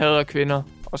indrømme, at vi hader kvinder,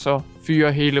 og så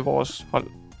fyre hele vores hold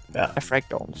af frag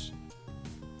dolls.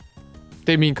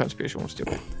 Det er min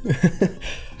konspirationsteori.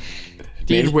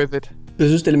 Deal with it. Jeg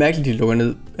synes, det er lidt mærkeligt, de lukker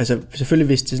ned. Altså, selvfølgelig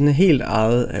hvis det er sådan helt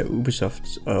ejet af Ubisoft,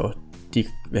 og de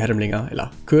vil have dem længere,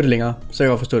 eller køre det længere, så kan jeg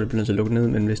godt forstå, at det bliver nødt til at lukke ned.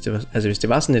 Men hvis det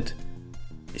var sådan et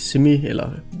semi- eller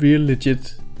real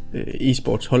legit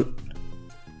e-sports hold,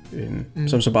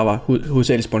 som så bare var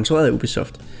hovedsageligt sponsoreret af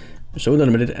Ubisoft, så undrer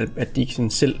det mig lidt, at de ikke sådan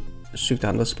selv søgte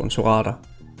andre sponsorater,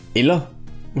 eller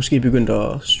måske begyndte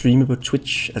at streame på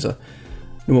Twitch. Altså,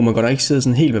 nu må man godt nok ikke sidde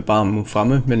sådan helt med barmen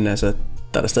fremme, men altså,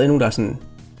 der er stadig nogen, der er sådan...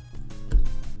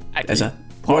 Altså,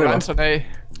 prøv at rense af.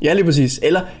 Ja, lige præcis.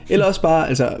 Eller også bare,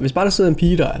 altså, hvis bare der sidder en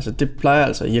pige der, altså, det plejer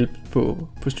altså at hjælpe på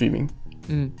streaming.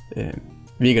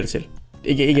 Virker det til.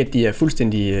 Ikke at de er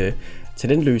fuldstændig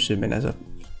talentløse, men altså,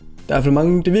 der er i hvert fald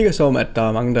mange, det virker som, at der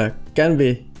er mange, der gerne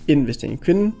vil ind, hvis det er en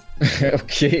kvinde.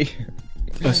 Okay.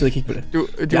 Og sidde og kigge på det.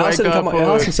 Jeg har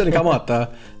selv en kammerat,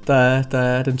 der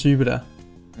er den type der.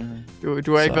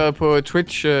 Du har ikke været på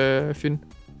Twitch, Finn?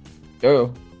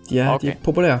 Jo. Ja, okay. De er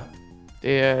populære.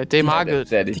 Det er markedet.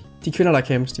 Det er det. De kvinder, der er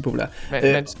cams, de er populære.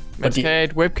 Man skal have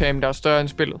et webcam, der er større end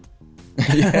spillet.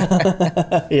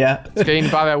 Ja. Det skal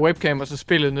egentlig bare være webcam, og så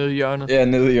spillet nede i hjørnet. Ja,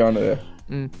 nede i hjørnet, ja.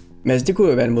 Men altså, det kunne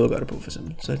jo være en måde at gøre det på, for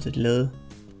eksempel. Så er det lavet,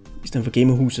 i stedet for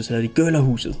gamerhuset, så er det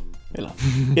girlerhuset. Eller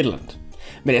et eller andet.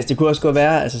 Men altså, det kunne også godt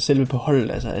være, altså selve på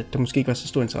holdet, altså, at der måske ikke var så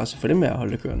stor interesse for dem med at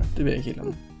holde det kørende. Det ved jeg ikke helt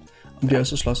om de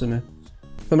også slåsset med.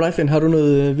 Hvad med dig, Finn? Har du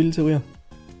noget vilde teorier?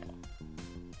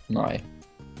 Nej.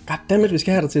 Goddammit, vi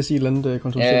skal have dig til at sige et eller andet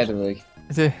kontroversielt. Ja, det ved jeg ikke.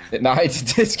 Nej,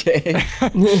 det skal jeg ikke.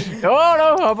 No,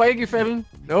 hopper ikke i fælden.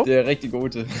 No. Det er jeg rigtig god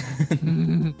til.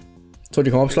 Tror de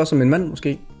kommer op og slås som en mand,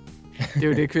 måske? Det er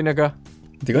jo det, kvinder gør.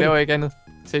 Det gør jo ikke andet.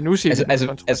 Så nu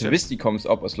siger altså hvis de kommer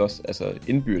op og slås, altså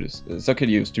indbyrdes, så kan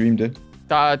de jo streame det.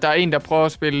 Der er en, der prøver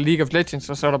at spille League of Legends,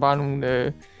 og så er der bare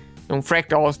nogle frag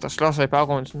dolls, der slår sig i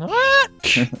baggrunden. Sådan,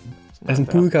 altså en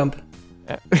pudekamp.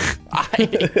 Ja.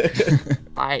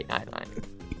 Nej.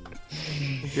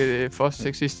 Det er for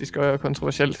sexistisk og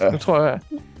kontroversielt. Ja. Nu tror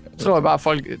jeg bare, at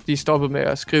folk de er stoppet med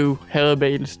at skrive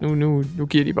hademails. Nu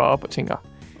giver de bare op og tænker,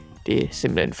 det er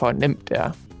simpelthen for nemt, det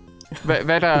er.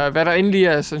 Hvad der endelig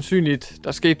er sandsynligt,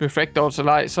 der skete med frag dolls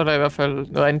eller ej, så er der i hvert fald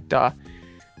noget andet, der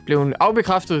blev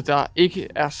afbekræftet, der ikke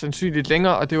er sandsynligt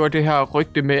længere, og det var det her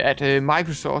rygte med, at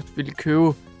Microsoft ville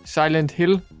købe Silent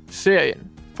Hill-serien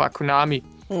fra Konami.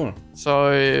 Så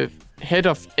Head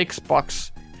of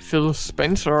Xbox, Phil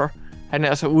Spencer, han er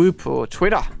altså ude på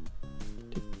Twitter,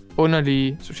 det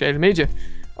underlige sociale medie,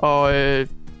 og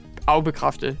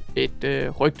afbekræftet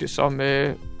et rygte, som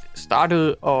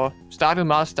startede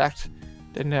meget stærkt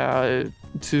den her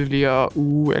tidligere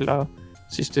uge, eller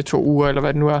sidste 2 uger, eller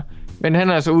hvad det nu er. Men han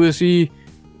er altså ude at sige,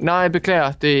 nej,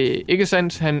 beklager, det er ikke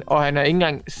sandt, han er ikke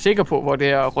engang sikker på, hvor det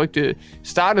her rygte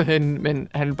startede hen, men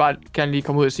han vil bare gerne lige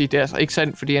komme ud og sige, det er altså ikke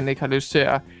sandt, fordi han ikke har lyst til,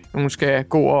 at nogen skal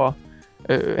gå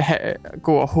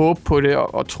og håbe på det,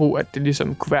 og tro, at det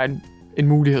ligesom kunne være en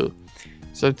mulighed.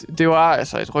 Så det var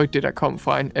altså et rygte, der kom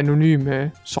fra en anonym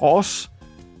source,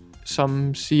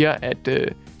 som siger, at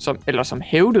som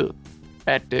hævdede,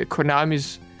 at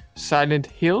Konamis Silent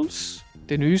Hills,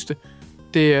 det nyeste,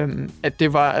 at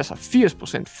det var altså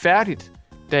 80% færdigt,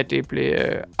 da det blev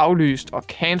aflyst og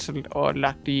cancelled og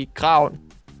lagt i graven.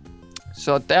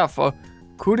 Så derfor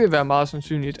kunne det være meget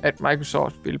sandsynligt, at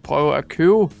Microsoft ville prøve at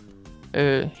købe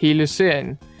hele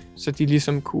serien, så de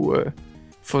ligesom kunne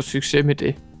få succes med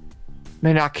det.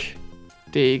 Men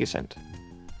det er ikke sandt.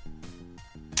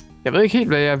 Jeg ved ikke helt,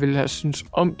 hvad jeg ville have synes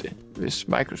om det, hvis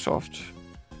Microsoft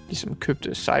ligesom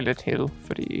købte Silent Hill,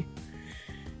 fordi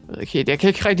jeg ved ikke helt, jeg kan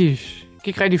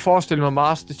ikke rigtig forestille mig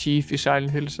Master Chief i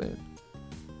Silent Hill-serien.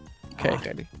 Kan jeg ikke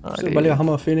rigtig. Så det bare lige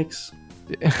hammer og Phoenix.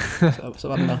 så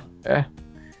var den der. Ja.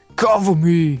 Cover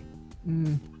me!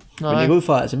 Men jeg går ud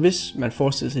fra, altså hvis man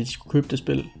forestiller sig, at de skulle købe det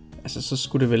spil, altså så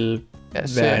skulle det vel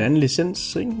være en anden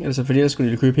licens, ikke? Altså fordi ellers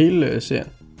skulle de købe hele serien.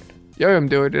 Jo,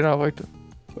 men det var det, der var rigtigt.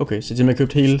 Okay, så de har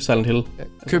købt hele Silent Hill? Ja,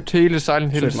 købt hele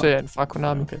Silent Hill-serien fra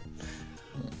Konami. Okay.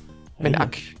 Men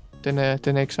den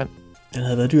er ikke sand. Den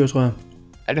havde været dyr, tror jeg.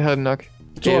 Ja, det havde den nok.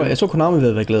 Jeg tror Konami ville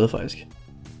have været glade, faktisk.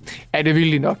 Ja, det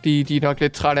ville de nok. De er nok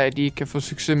lidt trætte af, at de ikke kan få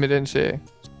succes med den serie.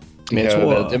 Men jeg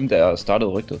tror... Det dem, der startede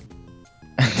rygtet.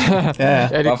 ja,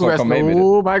 det kunne være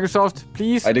sådan, Microsoft,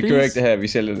 please. Nej, det gør ikke det her, vi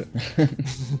sælger det.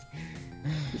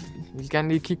 Vi vil gerne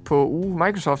lige kigge på,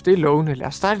 Microsoft, det er lovende. Lad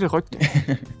os starte det rygte.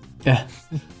 Ja.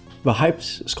 Hvor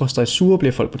hypes-sure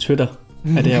bliver folk på Twitter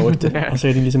af det her rygte, og så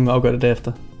kan de ligesom afgøre det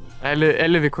derefter.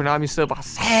 Alle ved Konami sidder bare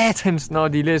satans, når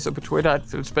de læser på Twitter, at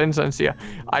Phil Spencer siger,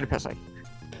 ej, det passer ikke.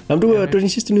 Nå, men du er din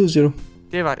sidste nyhed, siger du?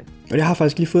 Det var det. Og jeg har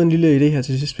faktisk lige fået en lille idé her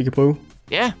til sidst, vi kan prøve.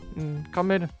 Ja, kom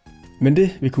med det. Men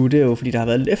det vi kunne, det er jo, fordi der har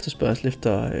været lidt efterspørgsel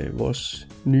efter vores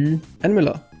nye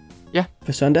anmeldere. Ja.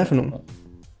 Hvad søren der for nogen?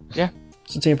 Ja.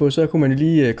 Så tænker jeg på, så kunne man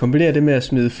lige kombinere det med at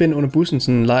smide Finn under bussen,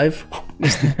 sådan live.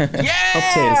 Næsten.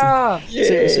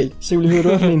 Optagelsen. Se lige, hvad du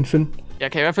er for en, Finn.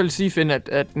 Jeg kan i hvert fald sige, Finn,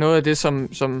 at noget af det,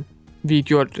 som vi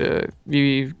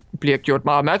bliver gjort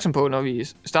meget opmærksom på, når vi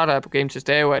starter på Game Test,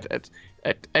 det er jo,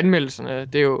 at anmeldelserne,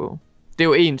 det er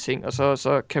jo én ting, og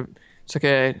så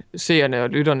kan seerne og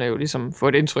lytterne jo ligesom få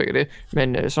et indtryk af det.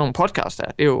 Men sådan nogle podcast der,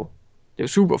 det er jo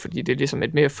super, fordi det er ligesom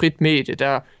et mere frit medie.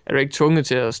 Der er du ikke tvunget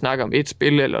til at snakke om et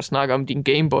spil, eller snakke om din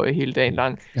Gameboy hele dagen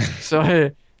lang.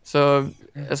 så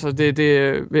altså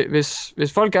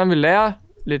hvis folk gerne vil lære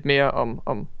lidt mere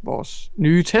om vores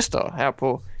nye tester her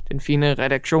på den fine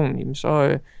redaktion, jamen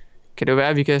så kan det jo være,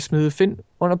 at vi kan smide Finn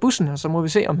under bussen, og så må vi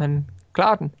se, om han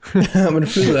klarer den. Om han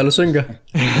flyder eller synker.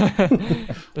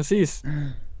 Præcis.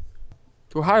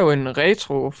 Du har jo en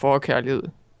retro-forkærlighed,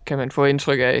 kan man få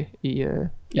indtryk af i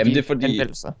jamen, det er fordi,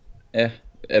 anmeldelser. Ja,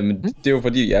 men det er jo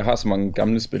fordi, jeg har så mange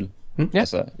gamle spil. Ja.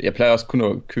 Altså, jeg plejer også kun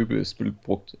at købe spil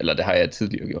brugt, eller det har jeg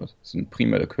tidligere gjort. Sådan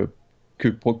primært at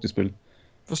købe brugte spil.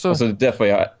 Forstår. Og så er det derfor,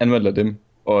 jeg anmelder dem.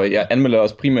 Og jeg anmelder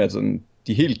også primært sådan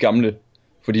de helt gamle,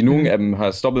 fordi nogle af dem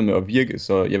har stoppet med at virke,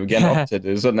 så jeg vil gerne optage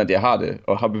det, sådan at jeg har det,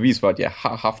 og har bevis for, at jeg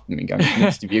har haft dem engang,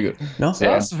 mens de virkede. Nå, så,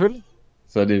 ja, selvfølgelig.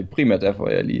 Så det er primært derfor,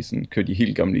 jeg lige sådan kører de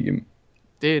helt gamle igennem.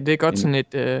 Det er godt sådan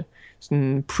et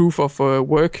sådan proof of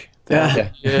work,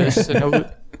 der sender ud.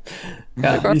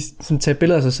 Ja, lige sådan tage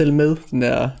billeder af sig selv med, den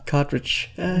der cartridge.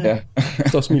 Ja.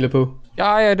 Står og smiler på.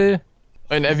 Ja, det.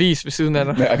 Og en avis ved siden af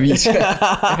dig. Med avis.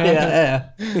 ja.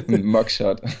 En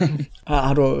mugshot.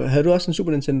 Havde du også en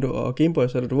Super Nintendo og Game Boy,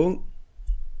 så da du var ung?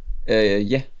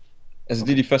 Ja. Altså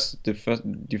det er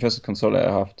de første konsoller,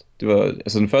 jeg har haft. Det var,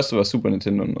 altså den første var Super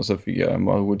Nintendo, og så fik jeg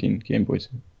meget hurtigt en Game Boy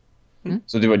til.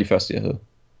 Så det var de første, jeg havde.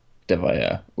 Der var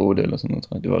jeg 8 eller sådan noget,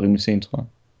 tror jeg. Det var rimelig sent, tror jeg.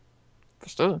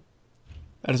 Forstået.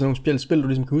 Er der så nogle spil, du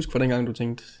ligesom kan huske fra dengang, du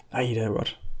tænkte, nej, det er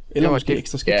godt? Eller måske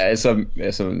ekstra skidt? Ja, altså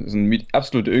sådan mit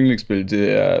absolut yndlingsspil,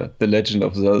 det er The Legend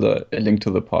of Zelda: A Link to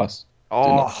the Past.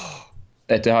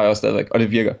 Ja, det har jeg også stadigvæk, og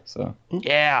det virker, så...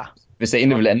 Yeah! Hvis jeg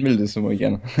endelig vil anmelde det, så må I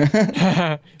gerne.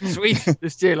 Sweet,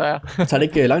 det stjæler jeg. Tager det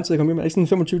ikke lang tid at komme hjem? Er det ikke sådan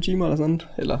 25 timer eller sådan?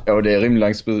 Eller? Jo, det er rimelig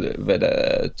langt spil, hvad der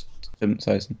er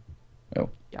 15-16. Jo.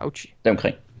 Jauchi. Det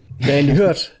omkring. Jeg har egentlig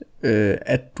hørt,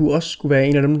 at du også skulle være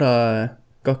en af dem, der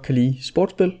godt kan lide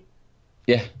sportsspil.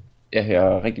 Ja, jeg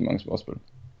har rigtig mange sportsspil.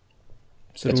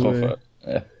 Så jeg tror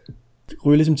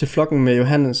ryger ligesom til flokken med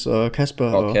Johannes og Kasper.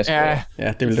 Og Kasper.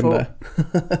 Ja, det er vel dem, der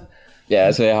Ja,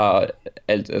 altså jeg har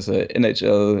alt, altså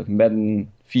NHL, Madden,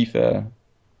 FIFA,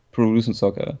 Pro Evolution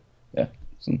Soccer, ja,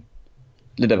 sådan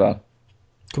lidt af hvert.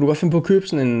 Kunne du godt finde på at købe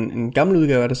sådan en gammel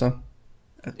udgave af det så?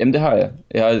 Jamen det har jeg.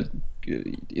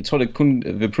 Jeg tror det er kun,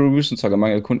 ved Pro Evolution Soccer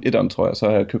mangler kun etteren, tror jeg, så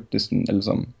har jeg købt det sådan alle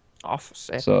sammen. For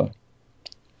sat. Så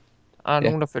der er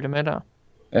nogen, der følger med der.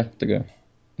 Ja, det gør jeg.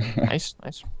 Nice.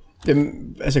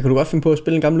 Jamen, altså kan du godt finde på at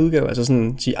spille en gammel udgave? Altså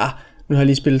sådan sige, nu har jeg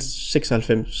lige spillet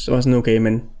 96, så var sådan okay,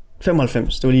 men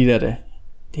 95, det var lige der, det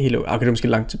hele... Okay, det er måske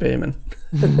langt tilbage, men...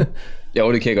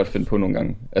 Jo, det kan jeg godt finde på nogle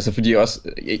gange. Altså, fordi også...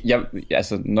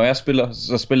 altså, når jeg spiller,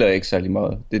 så spiller jeg ikke særlig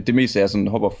meget. Det meste er sådan,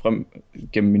 hopper frem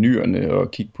gennem menuerne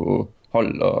og kigger på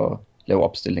hold og lave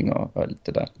opstillinger og alt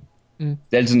det der. Det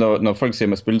er altid, når folk ser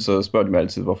mig spille, så spørger de mig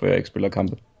altid, hvorfor jeg ikke spiller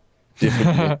kampe. Det er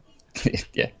fordi,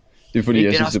 ja, det er fordi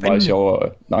jeg synes, det er bare sjovere.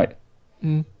 Nej.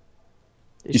 Det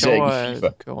er især sjovere ikke i FIFA.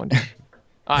 at køre rundt.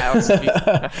 Nej, også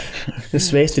FIFA. Den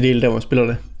svageste del, der hvor man spiller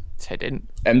det. Tag den.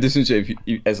 Jamen, det synes jeg,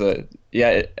 altså,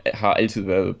 jeg har altid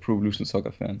været Pro Evolution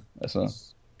Soccer-fan. Altså,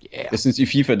 jeg synes, i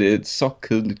FIFA, det er et så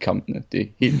kedeligt kampene. Det er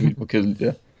helt vildt på kedeligt,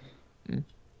 ja.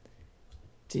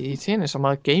 Det er irriterende så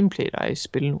meget gameplay, der er i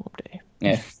spil nu om dagen.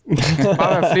 Ja.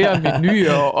 Bare være flere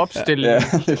menuer og opstille. Ja.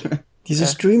 De er så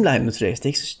streamlined nu til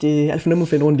dags. Det er alt for nemt at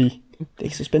finde rundt i. Det er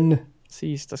ikke så spændende.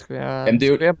 Præcis, der skal være, Jamen,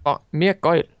 det er jo... mere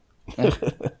gøjl. Ja.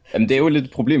 Jamen, det er jo lidt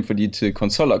et problem, fordi til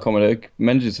konsoller kommer der ikke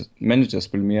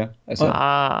managerspil mere. Altså, ja.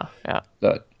 der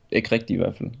er ikke rigtigt i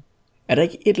hvert fald. Er der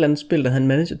ikke et eller andet spil, der havde en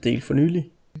managerdel for nylig?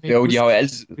 Jo, de har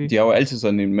jo altid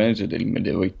sådan en managerdel, men det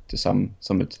er jo ikke det samme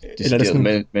som et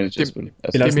decideret managerspil.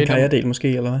 Altså, eller sådan en karrieredel måske,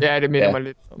 eller hvad? Ja, det minder mig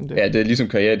lidt om det. Ja, det er ligesom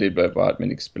karrieredel, bare at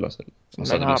man ikke spiller selv. Og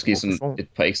så er det måske sådan et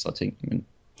par ekstra ting. Men...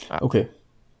 Ja. Okay.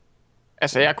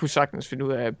 Altså, jeg kunne sagtens finde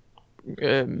ud af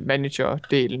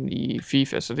manager-delen i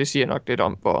FIFA, så det siger nok lidt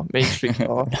om, hvor mainstream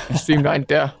og streamline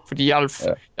der. Fordi jeg vil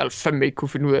fandme ikke kunne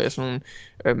finde ud af sådan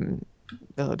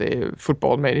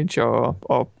football manager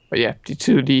og ja, de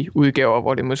tidlige udgaver,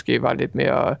 hvor det måske var lidt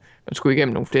mere, man skulle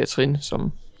igennem nogle flere trin,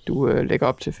 som du lægger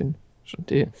op til, Finn. Så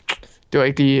det var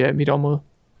ikke lige mit område.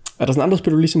 Er der sådan andre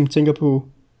spil, du ligesom tænker på,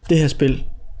 det her spil,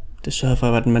 det sørger for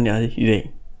at være den mand, jeg er i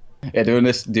dag? Ja,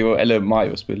 det var alle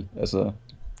Mario-spil. Altså,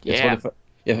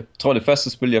 jeg tror det første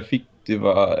spil, jeg fik, det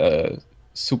var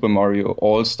Super Mario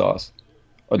All-Stars.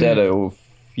 Og der er der jo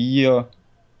 4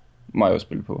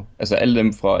 Mario-spil på. Altså alle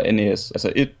dem fra NES.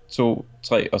 Altså 1, 2,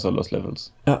 3 og så Lost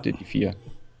Levels. Ja. Det er de 4.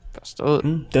 Forstået.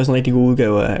 Det er sådan en rigtig god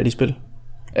udgave af de spil.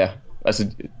 Ja,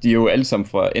 altså de er jo alle sammen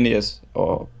fra NES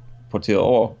og porteret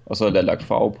over, og så er der lagt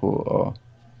farve på, og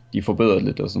de er forbedret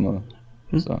lidt og sådan noget.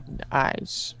 Så.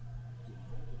 Nice.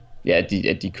 Ja,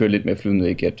 de kører lidt mere flydende,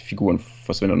 ikke? At figuren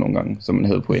forsvinder nogle gange, som man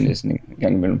havde på NES'en en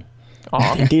gang imellem. Det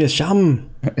er en del af charmen.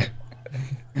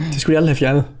 Det skulle jeg aldrig have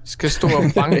fjernet. Skal stå og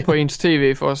banke på ens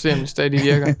tv for at se, om det stadig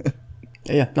virker.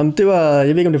 Ja. Nå, men det var, jeg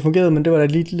ved ikke om det fungerede, men det var da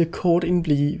et lille kort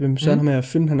indblik i, hvem Søren har med at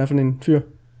finde, han er for en fyr.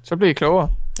 Så bliver I klogere.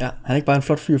 Ja, han er ikke bare en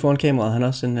flot fyr foran kameraet, han er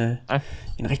også en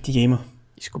rigtig gamer.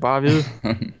 I skulle bare vide.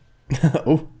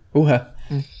 Her.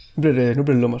 Nu bliver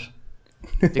det lummert.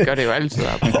 Det gør det jo altid.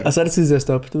 Og så er det tid til at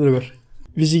stoppe, det ved du godt.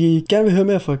 Hvis I gerne vil høre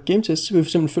mere fra GameTest, så vil I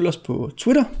fx følge os på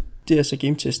Twitter. Det er altså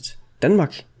GameTest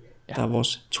Danmark. Ja. Der er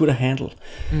vores Twitter-handle.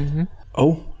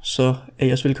 Og så er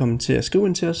I også velkommen til at skrive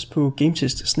ind til os på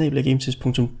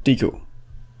gametest@gametest.dk.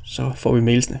 Så får vi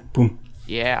mailsene. Boom.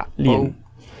 Yeah. Lige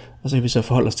og så kan vi så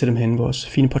forholde os til dem herinde i vores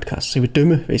fine podcast. Så kan vi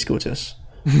dømme, hvad I skriver til os.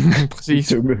 Præcis.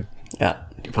 Dømme. Ja,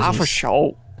 bare for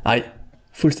sjov. Nej,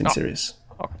 fuldstændig serious.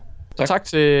 Okay. Tak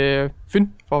til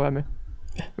Finn for at være med.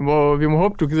 Ja. Vi må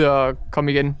håbe, du gider at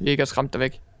komme igen. Vi ikke har skræmt dig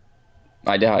væk.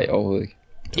 Nej, det har jeg overhovedet ikke.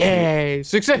 Yeah,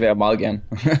 succes! Det vil jeg meget gerne.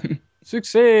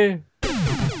 Succes!